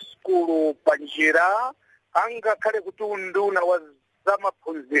amalekera masukulu panjira, angakhale kuti unduna wa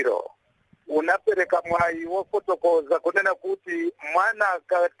zamaphunziro unapereka mwayi wofotokoza kunena kuti mwana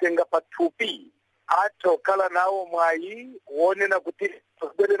akatenga pathupi atokhala nawo mwayi wonena kuti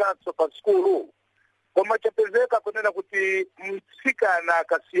tobwereranso pa skulu. Koma chapezeka kunena kuti mtsikana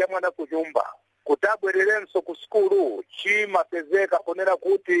akasiya mwana ku nyumba kuti abwererenso ku skulu, chimapezeka kunena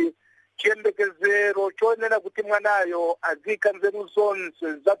kuti chiyembekezero chonena kuti mwanayo azika nzeru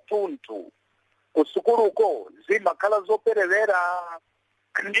zonse za thunthu ku sukuluko zimakhala zoperewera.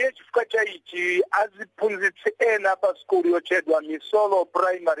 Ndiye chifukwa cha ichi aziphunzitsi ena pa skulu yochedwa Misolo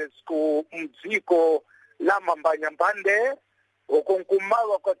Primary School mdziko la Mambanyambande uko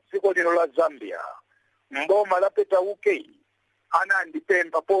nkumawa kwa dziko lino la Zambia mboma la Petauke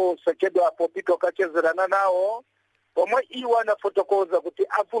anandipemba posa chedwa apo pito kachezerana nawo pomwe iwo anafotokoza kuti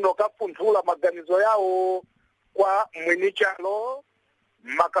afuna kafunthula maganizo yawo kwa mwinichalo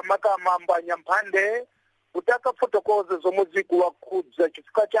makamaka mamba Nyamphande kutaka fotokoze zomwe zikuwakhudza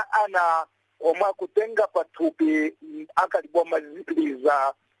chifukwa cha ana omwe akutenga pathupi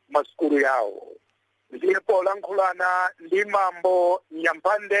akalibomaliza masukulu yawo. Ndipo lankhulana ndi mambo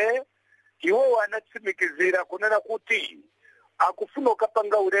Nyamphande, iwo anatsimikizira kunena kuti akufuna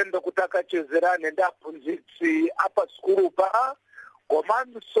ukapanga ulendo kuti akachezerane ndi aphunzitsi apa sukulupa,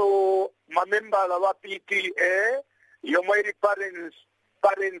 komanso mamembala wa PTA yomwe ili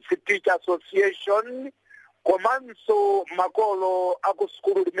Parents Teacher Association, komanso makolo aku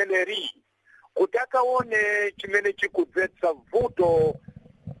sukulu limeneli kuti akaone chimene chikudzetsa vuto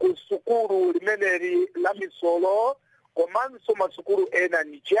ku sukulu limeneli la Misolo, komanso masukulu ena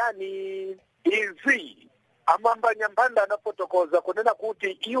ni chani. Izi amamba Nyamphande anafotokoza kunena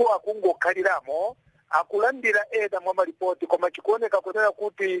kuti iwo akungokhaliramo akulandira ena mwa malipoti, koma chikuoneka kunena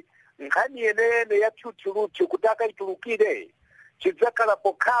kuti nkhani yenene ya tchutchulutchu kuti akaitulukire chidzakhala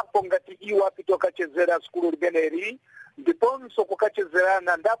pokhapo ngati iwo apita kukachezera sukulu limeneli, ndiponso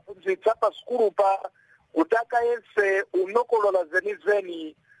kukachezerana ndi aphunzitsi pa sukulupa kuti akayese unokolola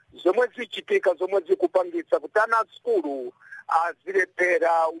zenizeni zomwe zichitika zomwe zikupangitsa kuti ana a sukulu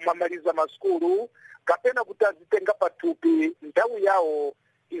azilephera umamaliza masukulu kapena kuti azitenga pathupi nthawi yawo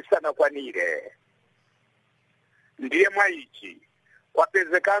isanakwanire. Ndiye mwa ichi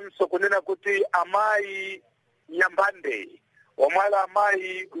kwapezekanso kunena kuti amayi Nyamphande omwala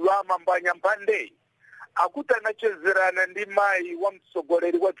amayi wa mamba Nyamphande akuti anachezerana ndi mayi wa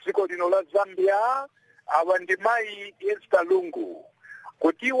mtsogoleri wa dziko lino la Zambia, awa ndi mayi Esther Lungu,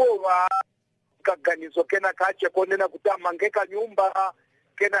 kuti iwo kaganizo kena kache konena kuti amangeka nyumba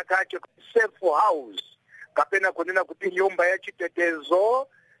kena kache safe house kapena kunena kuti nyumba ya chitetezo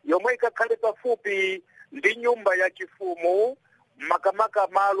yomwe ikakhale pafupi ndi nyumba ya chifumu makamaka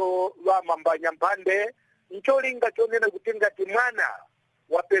malo wa mamba Nyamphande, ncholinga chonena kuti ngati mwana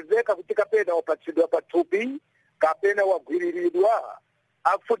wapezeka kuti kapena wapatsidwa pathupi kapena wagwiriridwa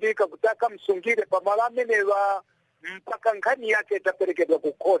akufunika kuti akamsungire pamalo amenewa mpaka nkhani yake itaperekedwa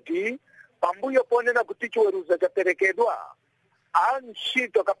ku khoti. Pambuyo ponena kuti chiweruzo chaperekedwa,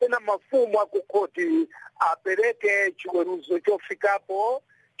 antchito kapena mafumu aku khoti apereke chiweruzo chofikapo,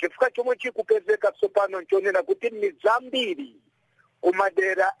 chifukwa chomwe chikupezeka tsopano nchonena kuti mizambiri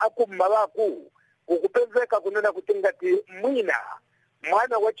kumadera akum'malaku kukupezeka kunena kuti ngati mwina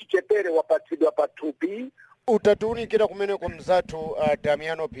mwana wa chichepere wapatsidwa pathupi. Utatiunikira kumeneko mzathu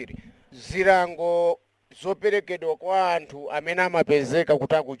Damiano Phiri, zilango zoperekedwa kwa anthu amene amapezeka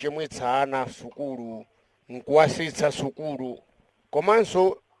kuti akuchemwetsa ana sukulu, nkuwasitsa sukulu,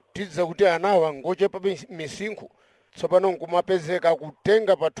 komanso tidza kuti anawa ngochepa misinkhu tsopano nkumapezeka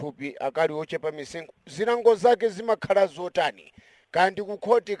kutenga pathupi akali ochepa misinkhu. Zilango zake zimakhala zotani, kandi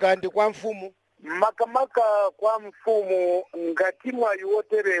kukhoti kandi kwa mfumu? Makamaka kwa mfumu ngati mwayi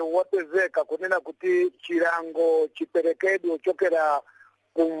wotere wapezeka kunena kuti chilango chiperekedwe chokera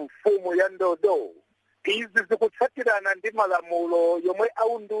ku mfumu ya ndodo, izi zikutsatirana ndi malamulo yomwe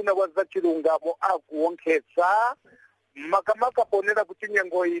aunduna wa zachilungamo akuwonkhetsa, makamaka ponena kuti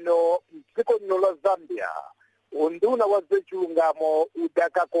nyengo ino mdziko lino la Zambia unduna wa zachilungamo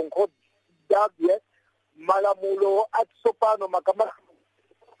udakakonkhobadwe malamulo atsopano makamaka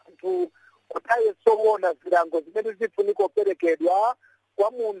kutayesowona zilango zimene zifunika kuperekedwa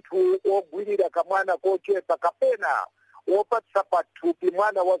kwa munthu ogwirira kamwana kochepa kapena wopatsa pathupi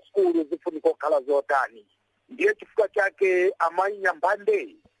mwana wa sukulu zifunika kukhala zotani. Ndiye chifukwa chake amayi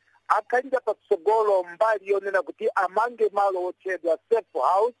Nyamphande akhalira patsogolo mbali yonena kuti amange malo otchedwa safe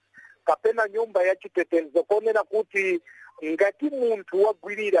house kapena nyumba ya chitetezo, konena kuti ngati munthu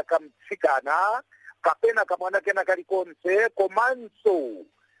wagwirira kamtsikana kapena kamwana kena kalikonse, komanso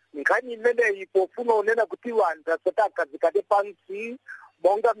nkhani imeneyi pofuna unena kuti wanthu asakazikade pansi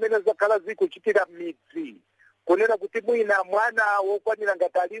monga mmene zakhala zikuchitira midzi, kunena kuti mwina mwana wokwanira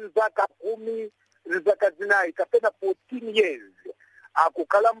ngati ali mzaka 10 zaka zinayi kapena 14 years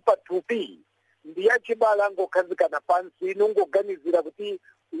akukhala mpathupi, ndiye achibala angokhazikana pansi nungoganizira kuti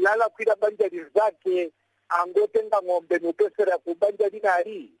lalakwira banja lizake angotenga ng'ombe nupesera ku banja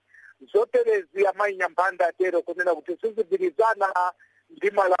linali. Zoterezi amayi Nyamphande atero kunena kuti sizigwirizana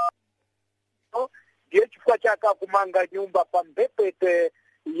ndi malamulo. Ndiye chifukwa chake akumanga nyumba pa mphepete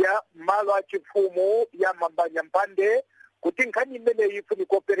ya malo achifumu ya mamba Nyamphande kuti nkhani imeneyi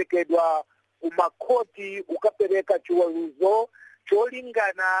ifunika kuperekedwa kumakhoti ukapereka chiweruzo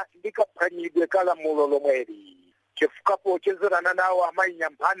cholingana ndi kaphwanyidwe ka lamulo lomweli. Chifukwa pochezerana nawo amayi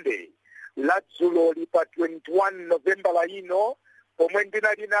Nyamphande ladzulo li pa 21 Novemba la ino pomwe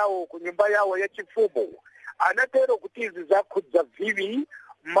ndinali nawo ku nyumba yawo ya chifumu, anatero kuti izi zakhudza viwi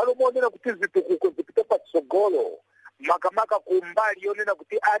malo monena kuti zitukuko zipite patsogolo makamaka kumbali yonena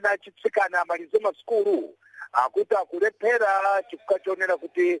kuti ana achitsikana amalize masukulu akuti akulephera chifukwa chonena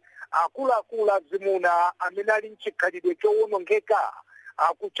kuti akuluakulu azimuna amene ali mchikhalidwe chowonongeka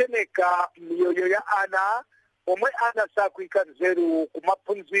akucheneka miyoyo ya ana omwe ana sakuyika nzeru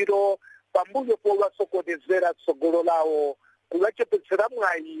kumaphunziro pambuyo powasokonezera tsogolo lawo kuwachepetsera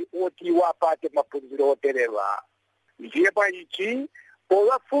mwayi woti iwo apate maphunziro oterewa. Ndiye pa ichi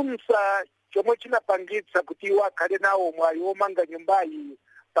powafunsa chomwe chinapangitsa kuti iwo akhale nawo mwayi womanga nyumbayi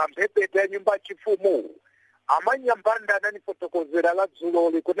pa mphepete ya nyumba chifumu, amanyambanda ananifotokozera la dzulo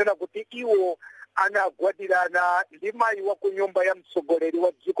likunena kuti iwo anagwadirana ndi mayi wa ku nyumba ya mtsogoleri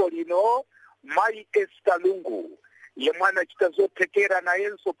wa dziko lino, mayi Esther Lungu, yemwe anachita zothekera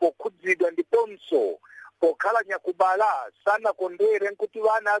nayenso pokhudzidwa ndiponso pokhala nyakubala sanakondwere nkuti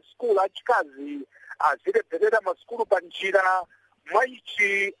vana asukulu achikazi azilepherera masukulu pa njira.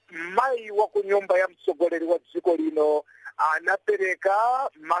 Mwaichi mayi wa ku nyumba ya mtsogoleri wa dziko lino anapereka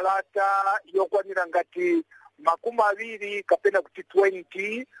malata yokwanira ngati 20 kapena kuti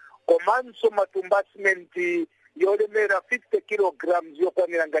 20 komanso matumba simenti yolemera 50 kilograms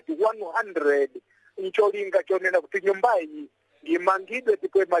yokwanira ngati 100 ncholinga chonena kuti nyumbayi imangidwe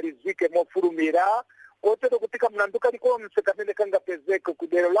ndipo imalizike mofulumira, kotero kuti kamlandu kalikonse kamene kangapezeke ku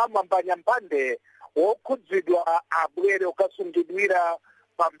dero la mambanya mpande wokhudzidwa abwere ukasungidwira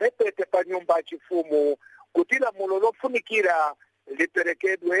pa mphepete pa nyumba yachifumu kuti lamulo lofunikira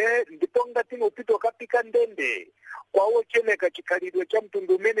liperekedwe, ndipo ngati upito kapika ndende kwa ocheneka chikhalidwe cha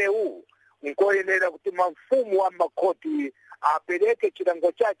mtundu umenewu nkoyenera kuti mafumu a makhoti apereke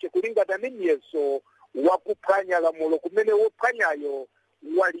chilango chache kulingana ndi miyeso wakuphwanya lamulo kumene wophwanyayo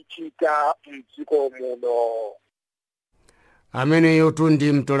walichita mdziko muno. Ameneyo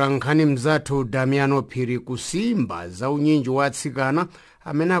ndi mtolankhani mzathu Damiano Phiri kusimba za unyinji wa atsikana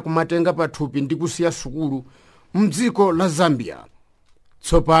amene akumatenga pathupi ndi kusiya sukulu mdziko la Zambia.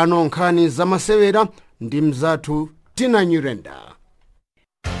 Tsopano nkhani za masewera ndi mzathu Chinyanja.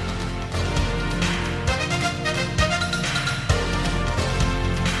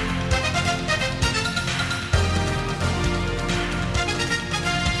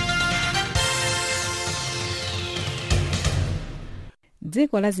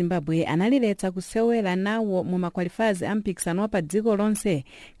 dziko la Zimbabwe analiletsa kusewera nawo mu makwalifazi a mpikisano wa pa dziko lonse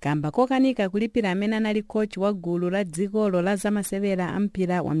kamba kokanika kulipira amene anali coach wa gulu la dzikolo la zamasewera a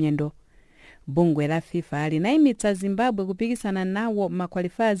mpira wa miyendo. Bungwe la FIFA linayimitsa Zimbabwe kupikisana nawo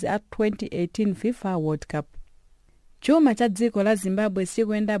makwalifazi a 2018 FIFA World Cup. Chuma cha dziko la Zimbabwe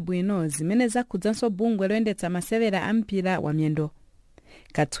sikuyenda bwino zimene zakhudzanso bungwe loyendetsa masewera a mpira wa miyendo.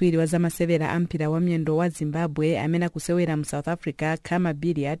 Katswiri wa zamasewera a mpira wa miyendo wa Zimbabwe amene akusewera mu South Africa Kama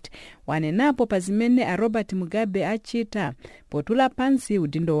Billiard wanenapo pa zimene a Robert Mugabe achita potula pansi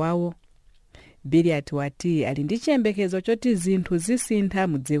udindo wawo. Billiard wati ali ndi chiyembekezo choti zinthu zisintha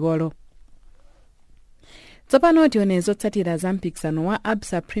mu dzikolo. Tsopano tione zotsatira za mpikisano wa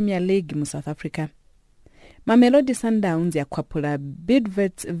Absa Premier League mu South Africa. Mamelodi Sundowns yakhwapula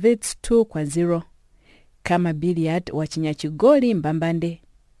Bidvest Wits 2-0. Kama Billiard wachinya chigoli mbambande.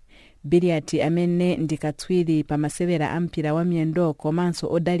 Billiard amene ndikatswiri pa masewera a mpira wa miyendo komanso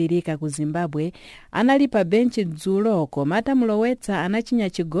odalirika ku Zimbabwe anali pa benchi dzulo koma atamulowetsa anachinya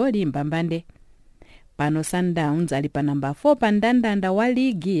chigoli mbambande. Pano Sundowns ali pa namba 4 pa ndandanda wa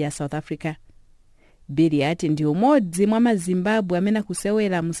ligi ya South Africa. Billiard ndi umodzi mwa mazimbabwe amene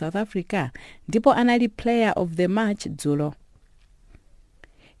akusewera mu South Africa ndipo anali player of the match dzulo.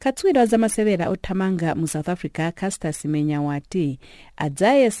 Katswiri wa zamasewera othamanga mu South Africa Caster Semenya wati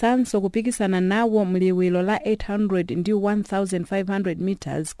adzayesanso kupikisana nawo mliwiro la 800 ndi 1500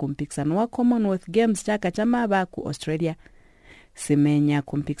 meters ku mpikisano wa Commonwealth Games chaka chamaba ku Australia. Semenya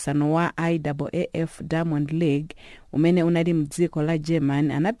ku mpikisano wa IAAF Diamond League umene unali mdziko la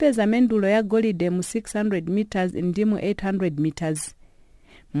German anapeza mendulo ya golide mu 600 meters ndi mu 800 meters.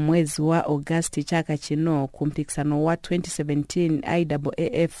 Mwezi wa August chaka chino ku mpikisano wa 2017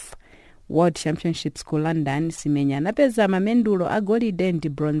 IAAF World Championships ku London, Semenya anapeza mamendulo a golide ndi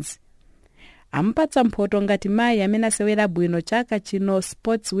bronze. Ampatsa mphoto ngati mayi amene asewera bwino chaka chino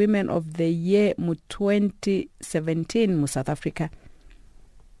Sports Women of the Year mu 2017 mu South Africa.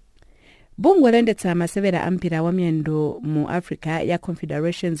 Bungwe loyendetsa masewera a mpira wa miyendo mu Africa ya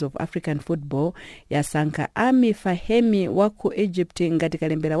Confederations of African Football yasankha Ami Fahemi wa ku Egypt ngati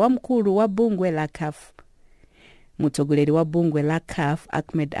kalembera wamkulu wa bungwe la CAF. Mutsogoleri wa bungwe la CAF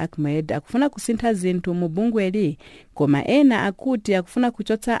Ahmed akufuna kusintha zinthu mu bungweli koma ena akuti akufuna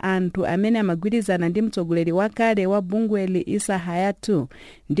kuchotsa anthu amene amagwirizana ndi mtsogoleri wakale wa bungweli Issa Hayatu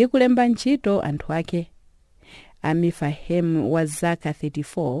ndi kulemba ntchito anthu ake. Ami Fahem wa zaka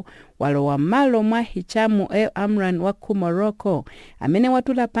 34 walowa malo mwa Hichamu El Amran wa ku Morocco amene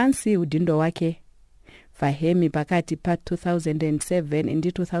watula pansi udindo wake. Fahemi pakati pa 2007 ndi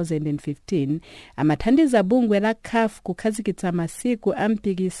 2015 amathandiza bungwe la CAF kukhazikitsa masiku a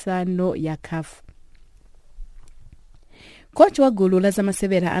mpikisano ya CAF. Coach wa gulu la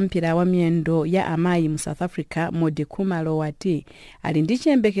zamasewera ampira wa miyendo ya amayi mu South Africa Modikhumalo wati ali ndi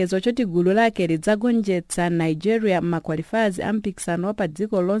chiyembekezo choti gulu lake lidzagonjetsa Nigeria m'maqualifiers a mpikisano wa pa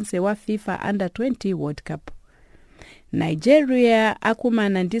dziko lonse wa FIFA Under 20 World Cup. Nigeria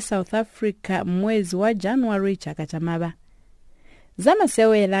akumana ndi South Africa mwezi wa January chaka chamaba.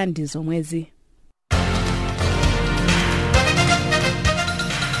 Zamasewera ndi zomwezi.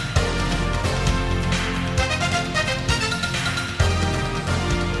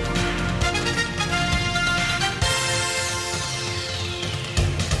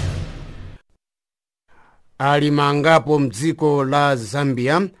 Ali mangapo mdziko la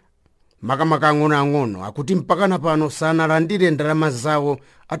Zambia makamaka ang'ono akuti mpakana pano sanalandire ndalama zawo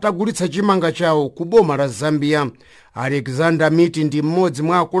atagulitsa chimanga chawo ku boma la Zambia. Alexander Miti ndi mmodzi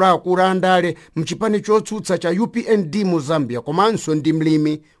mwa akuluakulu andale mchipani chotsutsa cha UPND mu Zambia komanso ndi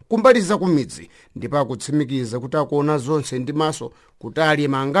mlimi kumbaliza kumidzi ndipo akutsimikiza kuti akuona zonse ndi maso kuti ali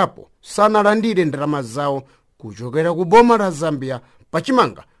mangapo sanalandire ndalama zawo kuchokera ku boma la Zambia pa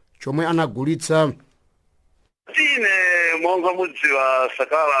chimanga chomwe anagulitsa. Tine monga mudzi wa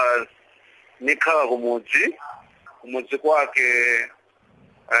Sakala nikhala kumudzi kwake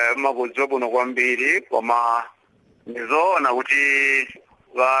magodzi abwino kwambiri koma nizoona kuti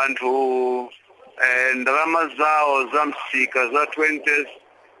vanthu ndalama zawo za msika za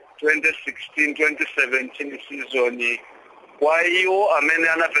 2016-2017 season kwa iwo amene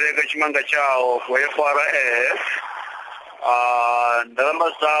anapereka chimanga chawo kwa FRA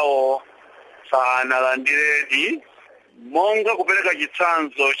ndalama zawo sanalandiredi. Monga kupereka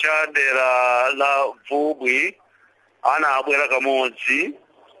chitsanzo cha dera la Vubwi anabwera kamodzi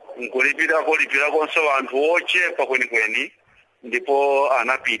nkulipirakonso vanthu ochepa kwenikweni ndipo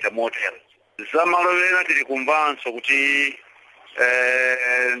anapita motero. Zamalowera tili kumvanso kuti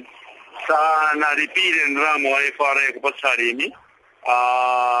sanalipire ndalama wa FRA kupatsa alimi.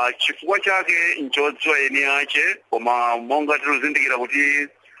 Chifukwa chake nchodziwa eni ache koma monga tiluzindikira kuti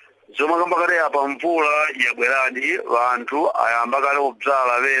zomwe kambakale apa mvula yabweradi vanthu ayamba kale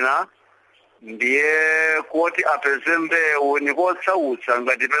kudzala vena ndiye kuti apeze mbewu nikotsautsa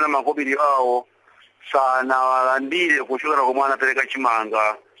ngati pena makobiri awo sanawalandire kuchokera komwe anapereka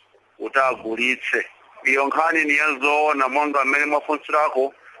chimanga kuti agulitse. Iyo nkhani niyazoona monga mmene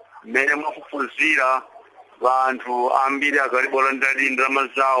mwafunsirako mmene mwafufuzira vanthu ambiri akalibolandira ndalama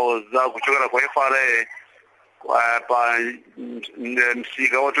zawo za kuchokera kwa FRA pa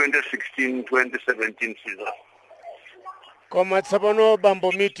msika wa 2016-2017 season. Koma tsapano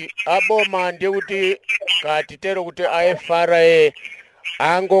bambo Miti aboma ndiye kuti katitero kuti FRA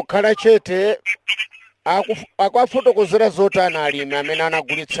angokhala chete akwafotokozera zotana alimi amene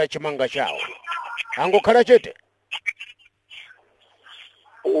anagulitsa chimanga chawo angokhala chete.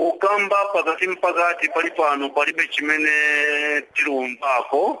 Ukamba pakati pali pano palibe chimene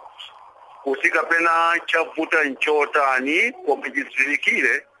tilumbako kuti kapena chavuta nchotani koma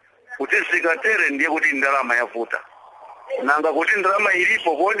chidziwikire kuti zikatere ndiye kuti ndalama yavuta. Nanga kuti ndalama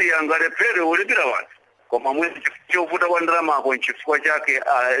ilipo kodi angalephere ulipira wanthu koma mwezi chovuta kwa ndalama ako nchifukwa chake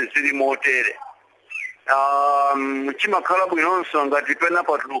zili motere. Chimakhala bwinonso ngati pena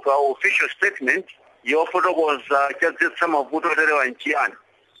patuluka official statement yofotokoza chadzetsa mavuto oterewa nchiyani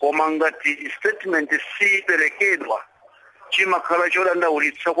koma ngati statement siperekedwa chimakhala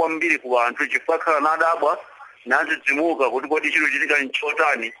chodandaulitsa kwambiri ku vanthu chifukwa khala nadabwa nadzidzimuka kuti kodi chilo chitika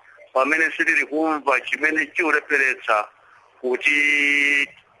nchotani pamene sitili kumva chimene chiuleperetsa kuti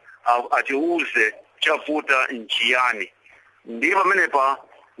atiuze chavuta nchiyani. Ndiye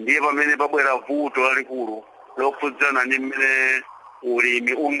pamene pabwera vuto lalikulu lokhudzana ndi mmene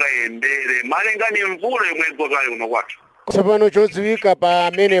ulimi ungayendere malingana mvula yomwe igwa kale kuno kwathu. Tsopano chodziwika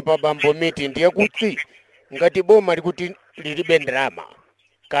pamene pa bambo Miti ndiye kuti ngati boma likuti lilibe ndalama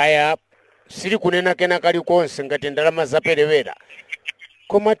kaya sili kunena kena kalikonse ngati ndalama zaperewera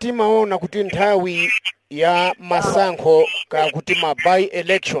koma timaona kuti nthawi ya masankho kakuti ma by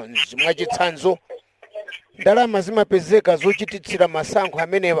elections mwachitsanzo ndalama zimapezeka zochititsira masankho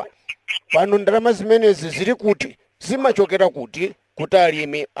amenewa. Pano ndalama zimenezi zili kuti zimachokera kuti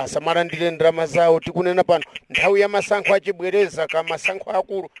alimi asamalandire ndalama zawo. Tikunena pano nthawi ya masankho achibwereza ka masankho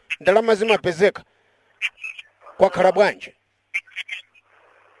akulu ndalama zimapezeka kwakhala bwanji?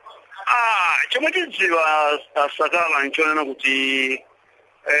 Chomwe tidziwa Sakala nchonena kuti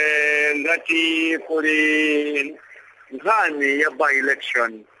ngati kuli nkhani ya by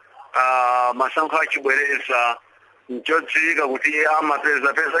election masankho achibwereza nchodziwika kuti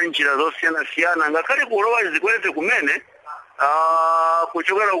amapeza njira zosiyana-siyana ngakhale kulowa zikweze kumene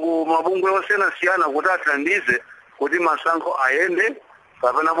kuchokera ku mabungwe osiyana-siyana kuti athandize kuti masankho ayende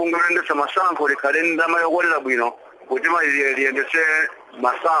kapena bungwe loyendetsa masankho likhale ndama yokolera bwino kuti liyendetse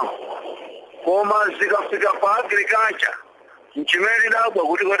masankho. Koma zikafika pa agriculture nchimene lidabwa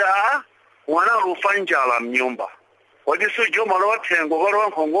kuti mwana alufa njala mnyumba kodi sujo malowa thengo kalowa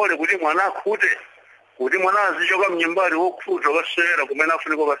nkhongole kuti mwana akhute kuti mwana azichoka mnyumbali wokhuta kasewera kumene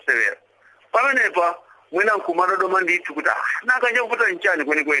afunika kasewera. Pamenepa mwina nkumadodoma ndithu kuti nakanja kuputa nchani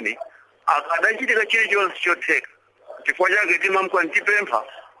kwenikweni akadachitika chilichonse chotheka. Chifukwa chake timamkwa ntipempha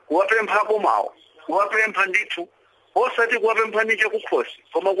kuwapempha akomawo kuwapempha ndithu osati kuwapempha ndicho kukhosi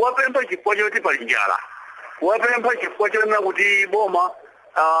koma kuwapempha chifukwa choti pali njala, kuwapempha chifukwa chonena kuti boma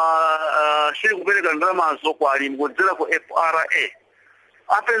sili kupereka ndalamazo kwa alimi kudzera ku FRA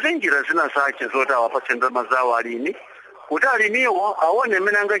apeze njira zina zace zoti awapatse ndalama zawo alimi kuti alimiwo aone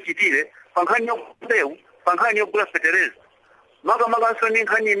mmene angachitire pa nkhani yogula mbewu, pa nkhani yogula fetereza. Makamaka ndi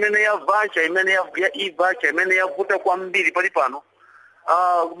nkhani imene ya vacha imene ya ivacha imene yavuta kwambiri pali pano.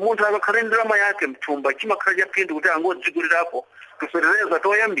 Munthu akakhale ndalama yake mthumba chimakhala chaphindu kuti angodzigulirapo fetereza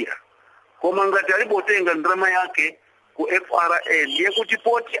toyambira. Koma ngati alipotenga ndalama yake ku FRA ndiye kuti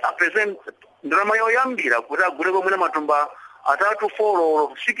poti apeze ndalama yoyambira kuti aguleko mwina matumba 3, 4,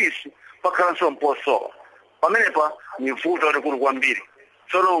 6 pakhalanso mposo. Pamenepa ni vuto likulu kwambiri.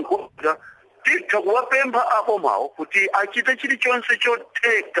 Tsono nkuti titha kuwapempha akomawo kuti achite chilichonse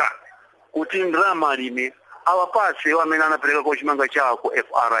chotheka kuti ndalama alimi awapatse amene anapereka kwa chimanga chawo ku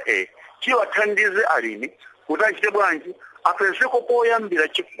FRA chiwathandize alimi kuti achite bwanji apezeko poyambira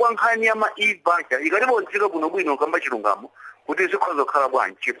chifukwa nkhani ya maivacha ikalipodzika bwinobwino kamba chilungamo kuti zikhoza kukhala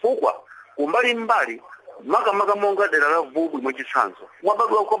bwanji chifukwa kumbali makamaka monga dera la Vubu mwachitsanzo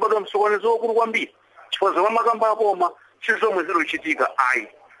kwabadwa msokonezo wakulu kwambiri chifukwa zamakamba akoma sizomwe zilochitika ayi.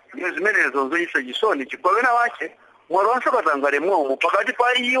 Ndiyo zimenezo nzochititsa chisoni chifukwa wena wache mwalo wanse katangale momwe pakati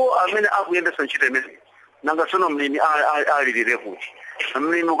pa iwo amene akuyendetsa ntchito imene nanga tsono mlimi alilire kuti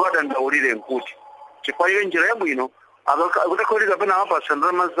mlimi ukadandaulire nkuti chifukwa iyo njira yabwino akutakoli kapena apatsa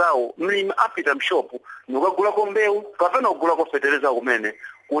ndalama zawo mlimi apita mshopu nikagulako mbewu kapena kugulako fetereza kumene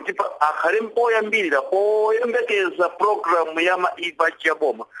kuti akhale mpoyambirira poyembekeza programu ya maivachi ya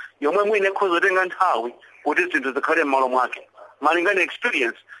boma yomwe mwine ikhoza kutenga nthawi kuti zinthu zikhale m'malo mwake malingana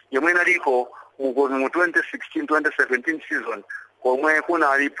experience yomwe inaliko mu 2016-2017 season komwe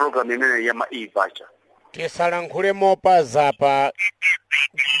kunali programu imene ya maivacha. Tisalankhule mopaza pa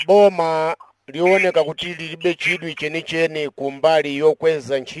boma lioneka kuti lilibe chidwi chenicheni kumbali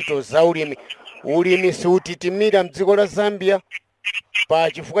yokweza ntchito za ulimi siutitimira mdziko la Zambia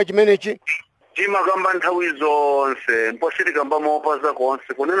pa chifukwa chimenechi. Timakamba nthawi zonse mpositikamba mopaza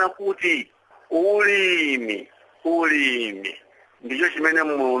konse kunena kuti ulimi ndicho chimene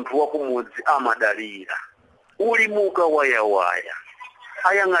munthu wakumudzi amadalira. Ulimuka wayawaya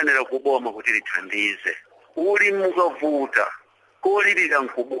ayang'anira kuboma kuti lithandize, ulimuka vuta kolirira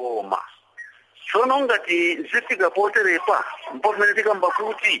nkuboma. Tsono ngati zifika poterepa mpomene tikamba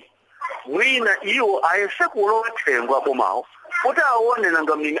kuti mwina iwo ayese kulowa thengo abomawo kuti aone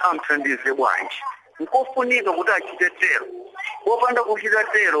nanga mlimi amthandize bwanji nkofunika kuti achitetero popanda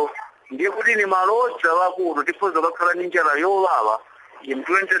kuchitetero ndiye kuti ni malodza wakulu tifoza kakhala ni njala yolala in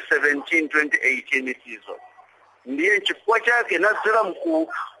 2017-2018 season. Ndiye chifukwa chake nadzera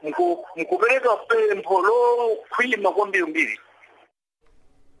mkupereka pempho lokhwima kwambiri.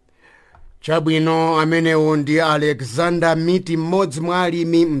 Chabwino amenewo ndi Alexander Miti, mmodzi mwa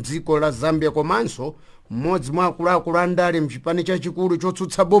alimi mdziko la Zambia komanso mmodzi mwa akuluakulu andale mchipani chachikulu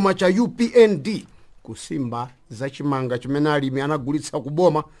chotsutsa boma cha UPND kusimba za chimanga chimene alimi anagulitsa ku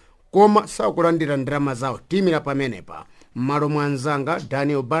boma koma sakulandira ndalama zawo. Timira pamenepa m'malo mwa anzanga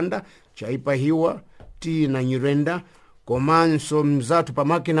Daniel Banda, Chaipa Hiwa, Tina Nyirenda komanso mzathu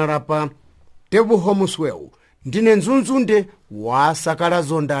pamakina lapa Tebu Homusweu. Ndine Nzunzunde wa Sakala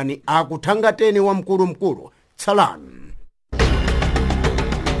Zondani akuthangateni wa mkulu tsalani.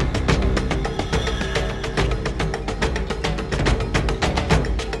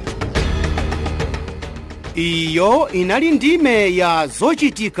 Iyo inali ndime ya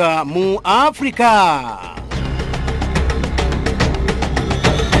zochitika mu Afrika.